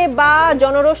বাঁচাতে বা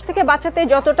জনরোষ থেকে বাঁচাতে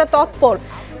যতটা তৎপর,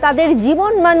 তাদের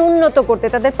জীবন মান উন্নত করতে,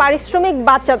 তাদের পারিশ্রমিক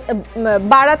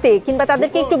বাড়াতে কিংবা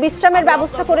তাদেরকে একটু বিশ্রামের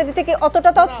ব্যবস্থা করে দিতে কি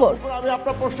অতটা তৎপর? আমি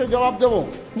আপনার প্রশ্নের জবাব দেব।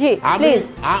 জি প্লিজ।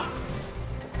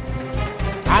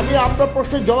 আমি আপনার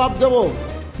প্রশ্নের জবাব দেব,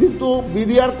 কিন্তু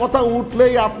মিডিয়ার কথা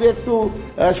উঠলেই আপনি একটু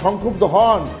সংক্ষুব্ধ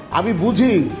হন। আমি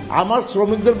বুঝি, আমার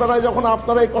শ্রমিকদের বেলায় যখন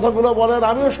আপনারা এই কথাগুলো বলেন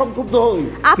আমিও সংক্ষুব্ধ হই।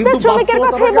 আপনার শ্রমিকের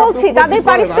কথাই বলছি, তাদের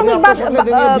পারিশ্রমিক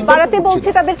বাড়াতে বলছি,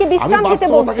 তাদেরকে বিশ্রাম দিতে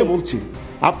বলছি।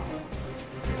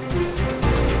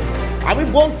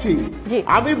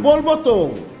 আমি বলবো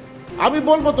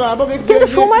তো এবং কিন্তু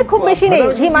সময় খুব বেশি নেই।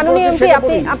 জি মাননীয় এমপি,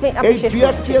 আপনি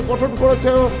এই গঠন করেছে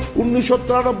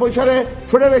 1993 সালে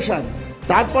ফেডারেশন।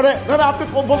 তারপরে আপনি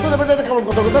বলতে দেবেন, এটা কেমন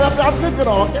কথা? আপনি আনছেন কেন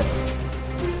আমাকে?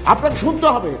 আপনাকে শুনতে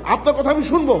হবে, আপনার কথা আমি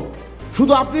শুনবো,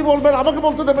 শুধু আপনি বলবেন, আমাকে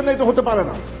বলতে দেবেন না, এটা হতে পারে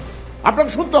না।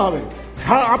 আপনাকে শুনতে হবে,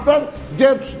 আপনার যে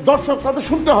দর্শক তাদের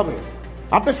শুনতে হবে,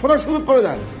 আপনি শোনার সুযোগ করে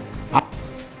দেন।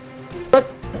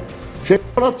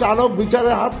 সেগুলো চালক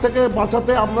বিচারের হাত থেকে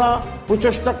বাঁচাতে আমরা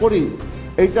প্রচেষ্টা করি,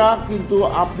 এইটা কিন্তু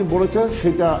আপনি বলেছেন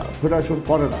সেটা ফেডারেশন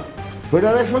করে না।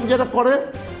 ফেডারেশন যেটা করে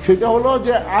সেটা হলো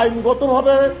যে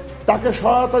আইনগতভাবে তাকে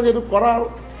সহায়তা যেটা করার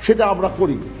সেটা আমরা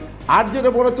করি। আর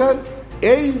যেটা বলেছেন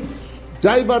এই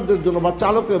ড্রাইভারদের জন্য বা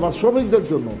চালকের বা শ্রমিকদের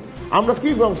জন্য আমরা কি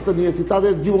ব্যবস্থা নিয়েছি,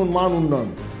 তাদের জীবন মান উন্নয়ন।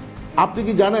 আপনি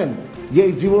কি জানেন যে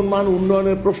এই জীবন মান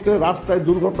উন্নয়নের প্রশ্নে রাস্তায়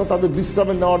দুর্ঘটনা তাদের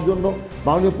বিশ্রামে নেওয়ার জন্য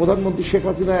মাননীয় প্রধানমন্ত্রী শেখ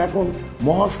হাসিনা এখন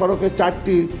মহাসড়কে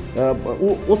 4টি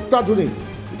অত্যাধুনিক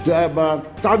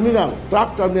ট্রাক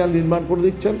টার্মিনাল নির্মাণ করে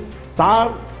দিচ্ছেন। তার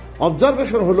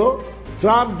অবজারভেশন হলো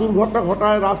ট্রাক দুর্ঘটনা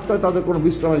ঘটায় রাস্তায় তাদের কোনো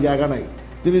বিশ্রামের জায়গা নাই।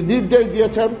 তিনি নির্দেশ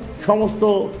দিয়েছেন সমস্ত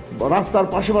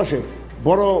রাস্তার পাশে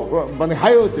বড়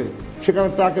হাইওয়েতে সেখানে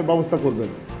ট্রাকের ব্যবস্থা করবেন।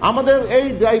 আমাদের এই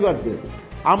ড্রাইভারদের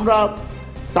আমরা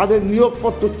তাদের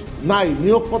নিয়োগপত্র নাই,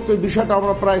 নিয়োগপত্রের বিষয়টা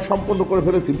আমরা প্রায় সম্পন্ন করে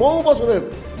ফেলেছি, বহু বছরের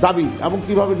দাবি, এবং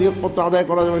কিভাবে নিয়োগপত্র আদায়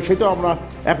করা যাবে সেটাও আমরা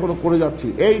এখনো করে যাচ্ছি।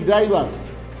 এই ড্রাইভার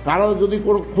কারো যদি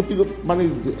কোনো ক্ষতি, মানে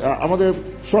আমাদের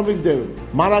শ্রমিকদের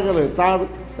মারা গেলে, তার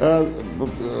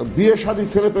বিয়ে শাদী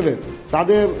ছেলে পেলে,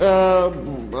 তাদের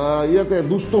ইয়েতে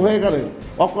দুস্থ হয়ে গেলে,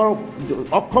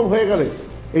 অক্ষম হয়ে গেলে,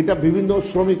 এটা বিভিন্ন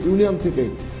শ্রমিক ইউনিয়ন থেকে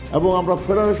এবং আমরা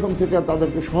ফেডারেশন থেকে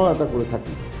তাদেরকে সহায়তা করে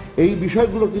থাকি। এই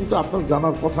বিষয়গুলো কিন্তু আপনার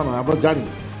জানার কথা নয়, আমরা জানি,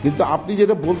 কিন্তু আপনি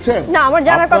যেটা বলছেন না আমার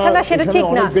জানার কথা না, সেটা ঠিক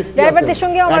না। ড্রাইভারদের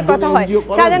সঙ্গে আমার কথা হয়।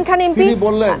 শাহজাহান খান এমপি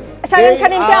বললেন, শাহজাহান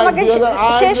খান এমপি আমাকে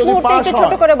শেষ মুহূর্তে একটু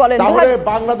ছোট করে বলেন, তাহলে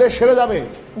বাংলাদেশ সেরে যাবে।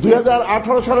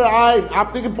 2018 সালের আইন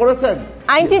আপনি কি পড়েছেন?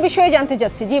 আইনটির বিষয়ে জানতে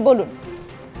চাচ্ছি, জি বলুন।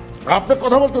 আপনি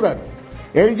কথা বলতে দেন।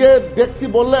 এই যে ব্যক্তি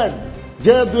বললেন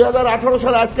যে 2018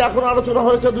 সালে, আজকে এখন আলোচনা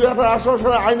হয়েছে 2018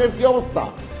 সালে আইনের কি অবস্থা।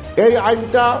 এই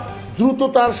আইনটা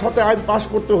দ্রুততার সাথে আইন পাশ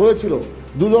করতে হয়েছিল।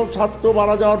 2 জন ছাত্র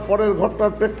মারা যাওয়ার পরের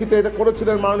ঘটনার প্রেক্ষিতে এটা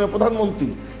করেছিলেন মাননীয় প্রধানমন্ত্রী।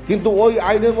 কিন্তু ওই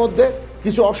আইনের মধ্যে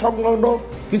কিছু অসংলগ্ন,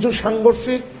 কিছু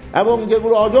সাংঘর্ষিক এবং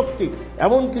যেগুলো অযৌক্তিক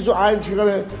এমন কিছু আইন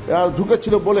সেখানে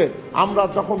ঢুকেছিল বলে আমরা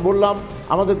তখন বললাম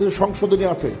আমাদের কিছু সংশোধনী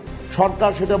আছে।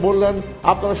 সরকার সেটা বললেন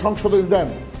আপনারা সংশোধনী দেন।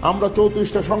 আমরা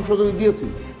 34টা সংশোধনী দিয়েছি।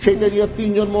 সেইটা নিয়ে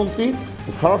 3 জন মন্ত্রী,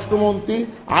 স্বরাষ্ট্রমন্ত্রী,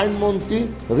 আইনমন্ত্রী,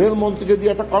 রেলমন্ত্রীকে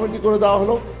দিয়ে একটা কমিটি করে দেওয়া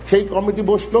হলো। সেই কমিটি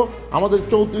বসলো, আমাদের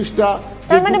 34টা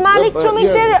মানে মালিক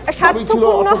শ্রমিকদের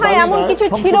স্বার্থপূর্ণ হয় এমন কিছু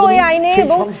ছিল ওই আইনে,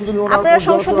 এবং আপনারা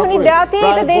সংশোধনী দেওয়াতে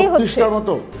এটা দেরি হচ্ছে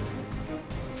মতো।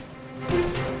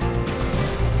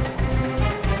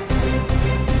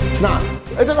 না,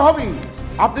 এটা তো হবেই।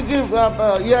 আপনি কি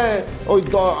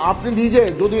আপনি নিজে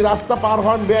যদি রাস্তা পার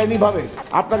হন বেআইনি ভাবে,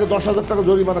 আপনাকে 10,000 টাকা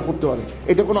জরিমানা করতে পারে।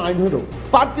 এটা কোনো আইন হলো?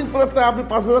 পার্কিং প্লেসটায় আপনি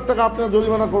 5,000 টাকা আপনার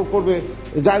জরিমানা করবে,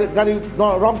 গাড়ি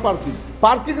রং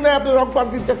পার্কিং নেই, আপনি রং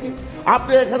পার্কিংটা কি?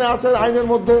 আপনি এখানে আছেন আইনের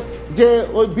মধ্যে যে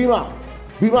ওই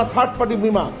বিমা থার্ড পার্টি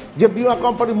বিমা, যে বিমা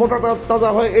কোম্পানি মোটা তাজা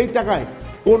হয় এই টাকায়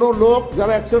কোনো লোক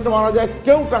যারা অ্যাক্সিডেন্টে মারা যায়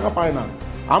কেউ টাকা পায় না।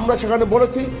 আমরা সেখানে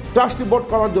বলেছি ট্রাস্টি বোর্ড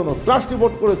করার জন্য, ট্রাস্টি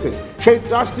বোর্ড করেছে। সেই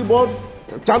ট্রাস্টি বোর্ড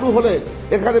চালু হলে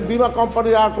এখানে বিমা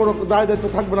কোম্পানির আর কোনো দায় দায়িত্ব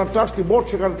থাকবে না, ট্রাস্টি বোর্ড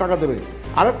সেখানে টাকা দেবে।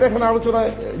 আরেকটা এখানে আলোচনায়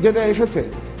যেটা এসেছে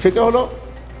সেটা হলো,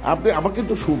 আপনি আমাকে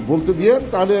কিন্তু বলতে দিয়ে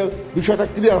তাহলে বিষয়টা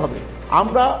ক্লিয়ার হবে।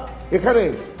 আমরা এখানে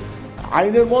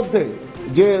আইনের মধ্যে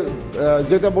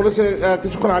যেটা বলেছে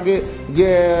কিছুক্ষণ আগে যে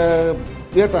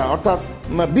এটা অর্থাৎ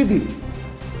বিধি,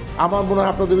 আমার মনে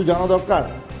হয় আপনাদের জানা দরকার,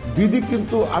 বিধি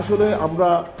কিন্তু আসলে আমরা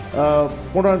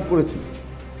প্রণয়ন করেছি।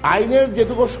 আইনের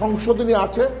যেটুকু সংশোধনী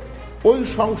আছে ওই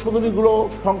সংশোধনীগুলো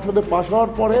সংসদে পাশ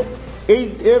হওয়ার পরে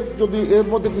এর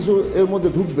মধ্যে কিছু এর মধ্যে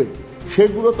ঢুকবে,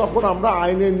 সেগুলো তখন আমরা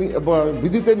আইনে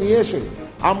বিধিতে নিয়ে এসে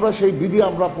আমরা সেই বিধি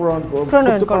আমরা প্রণয়ন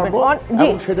করতে পারবো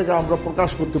এবং সেটাকে আমরা প্রকাশ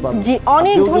করতে পারবো। জি,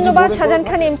 অনেক ধন্যবাদ শাহজাহান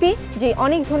খান এমপি। জি,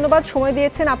 অনেক ধন্যবাদ, সময়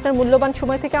দিয়েছেন, আপনার মূল্যবান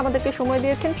সময় থেকে আমাদেরকে সময়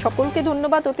দিয়েছেন। সকলকে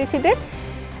ধন্যবাদ অতিথিদের।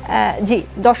 জি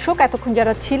দর্শক, এতক্ষণ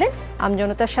যারা ছিলেন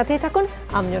আমজনতার সাথেই থাকুন।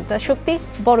 আমজনতার শক্তি,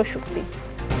 বড় শক্তি।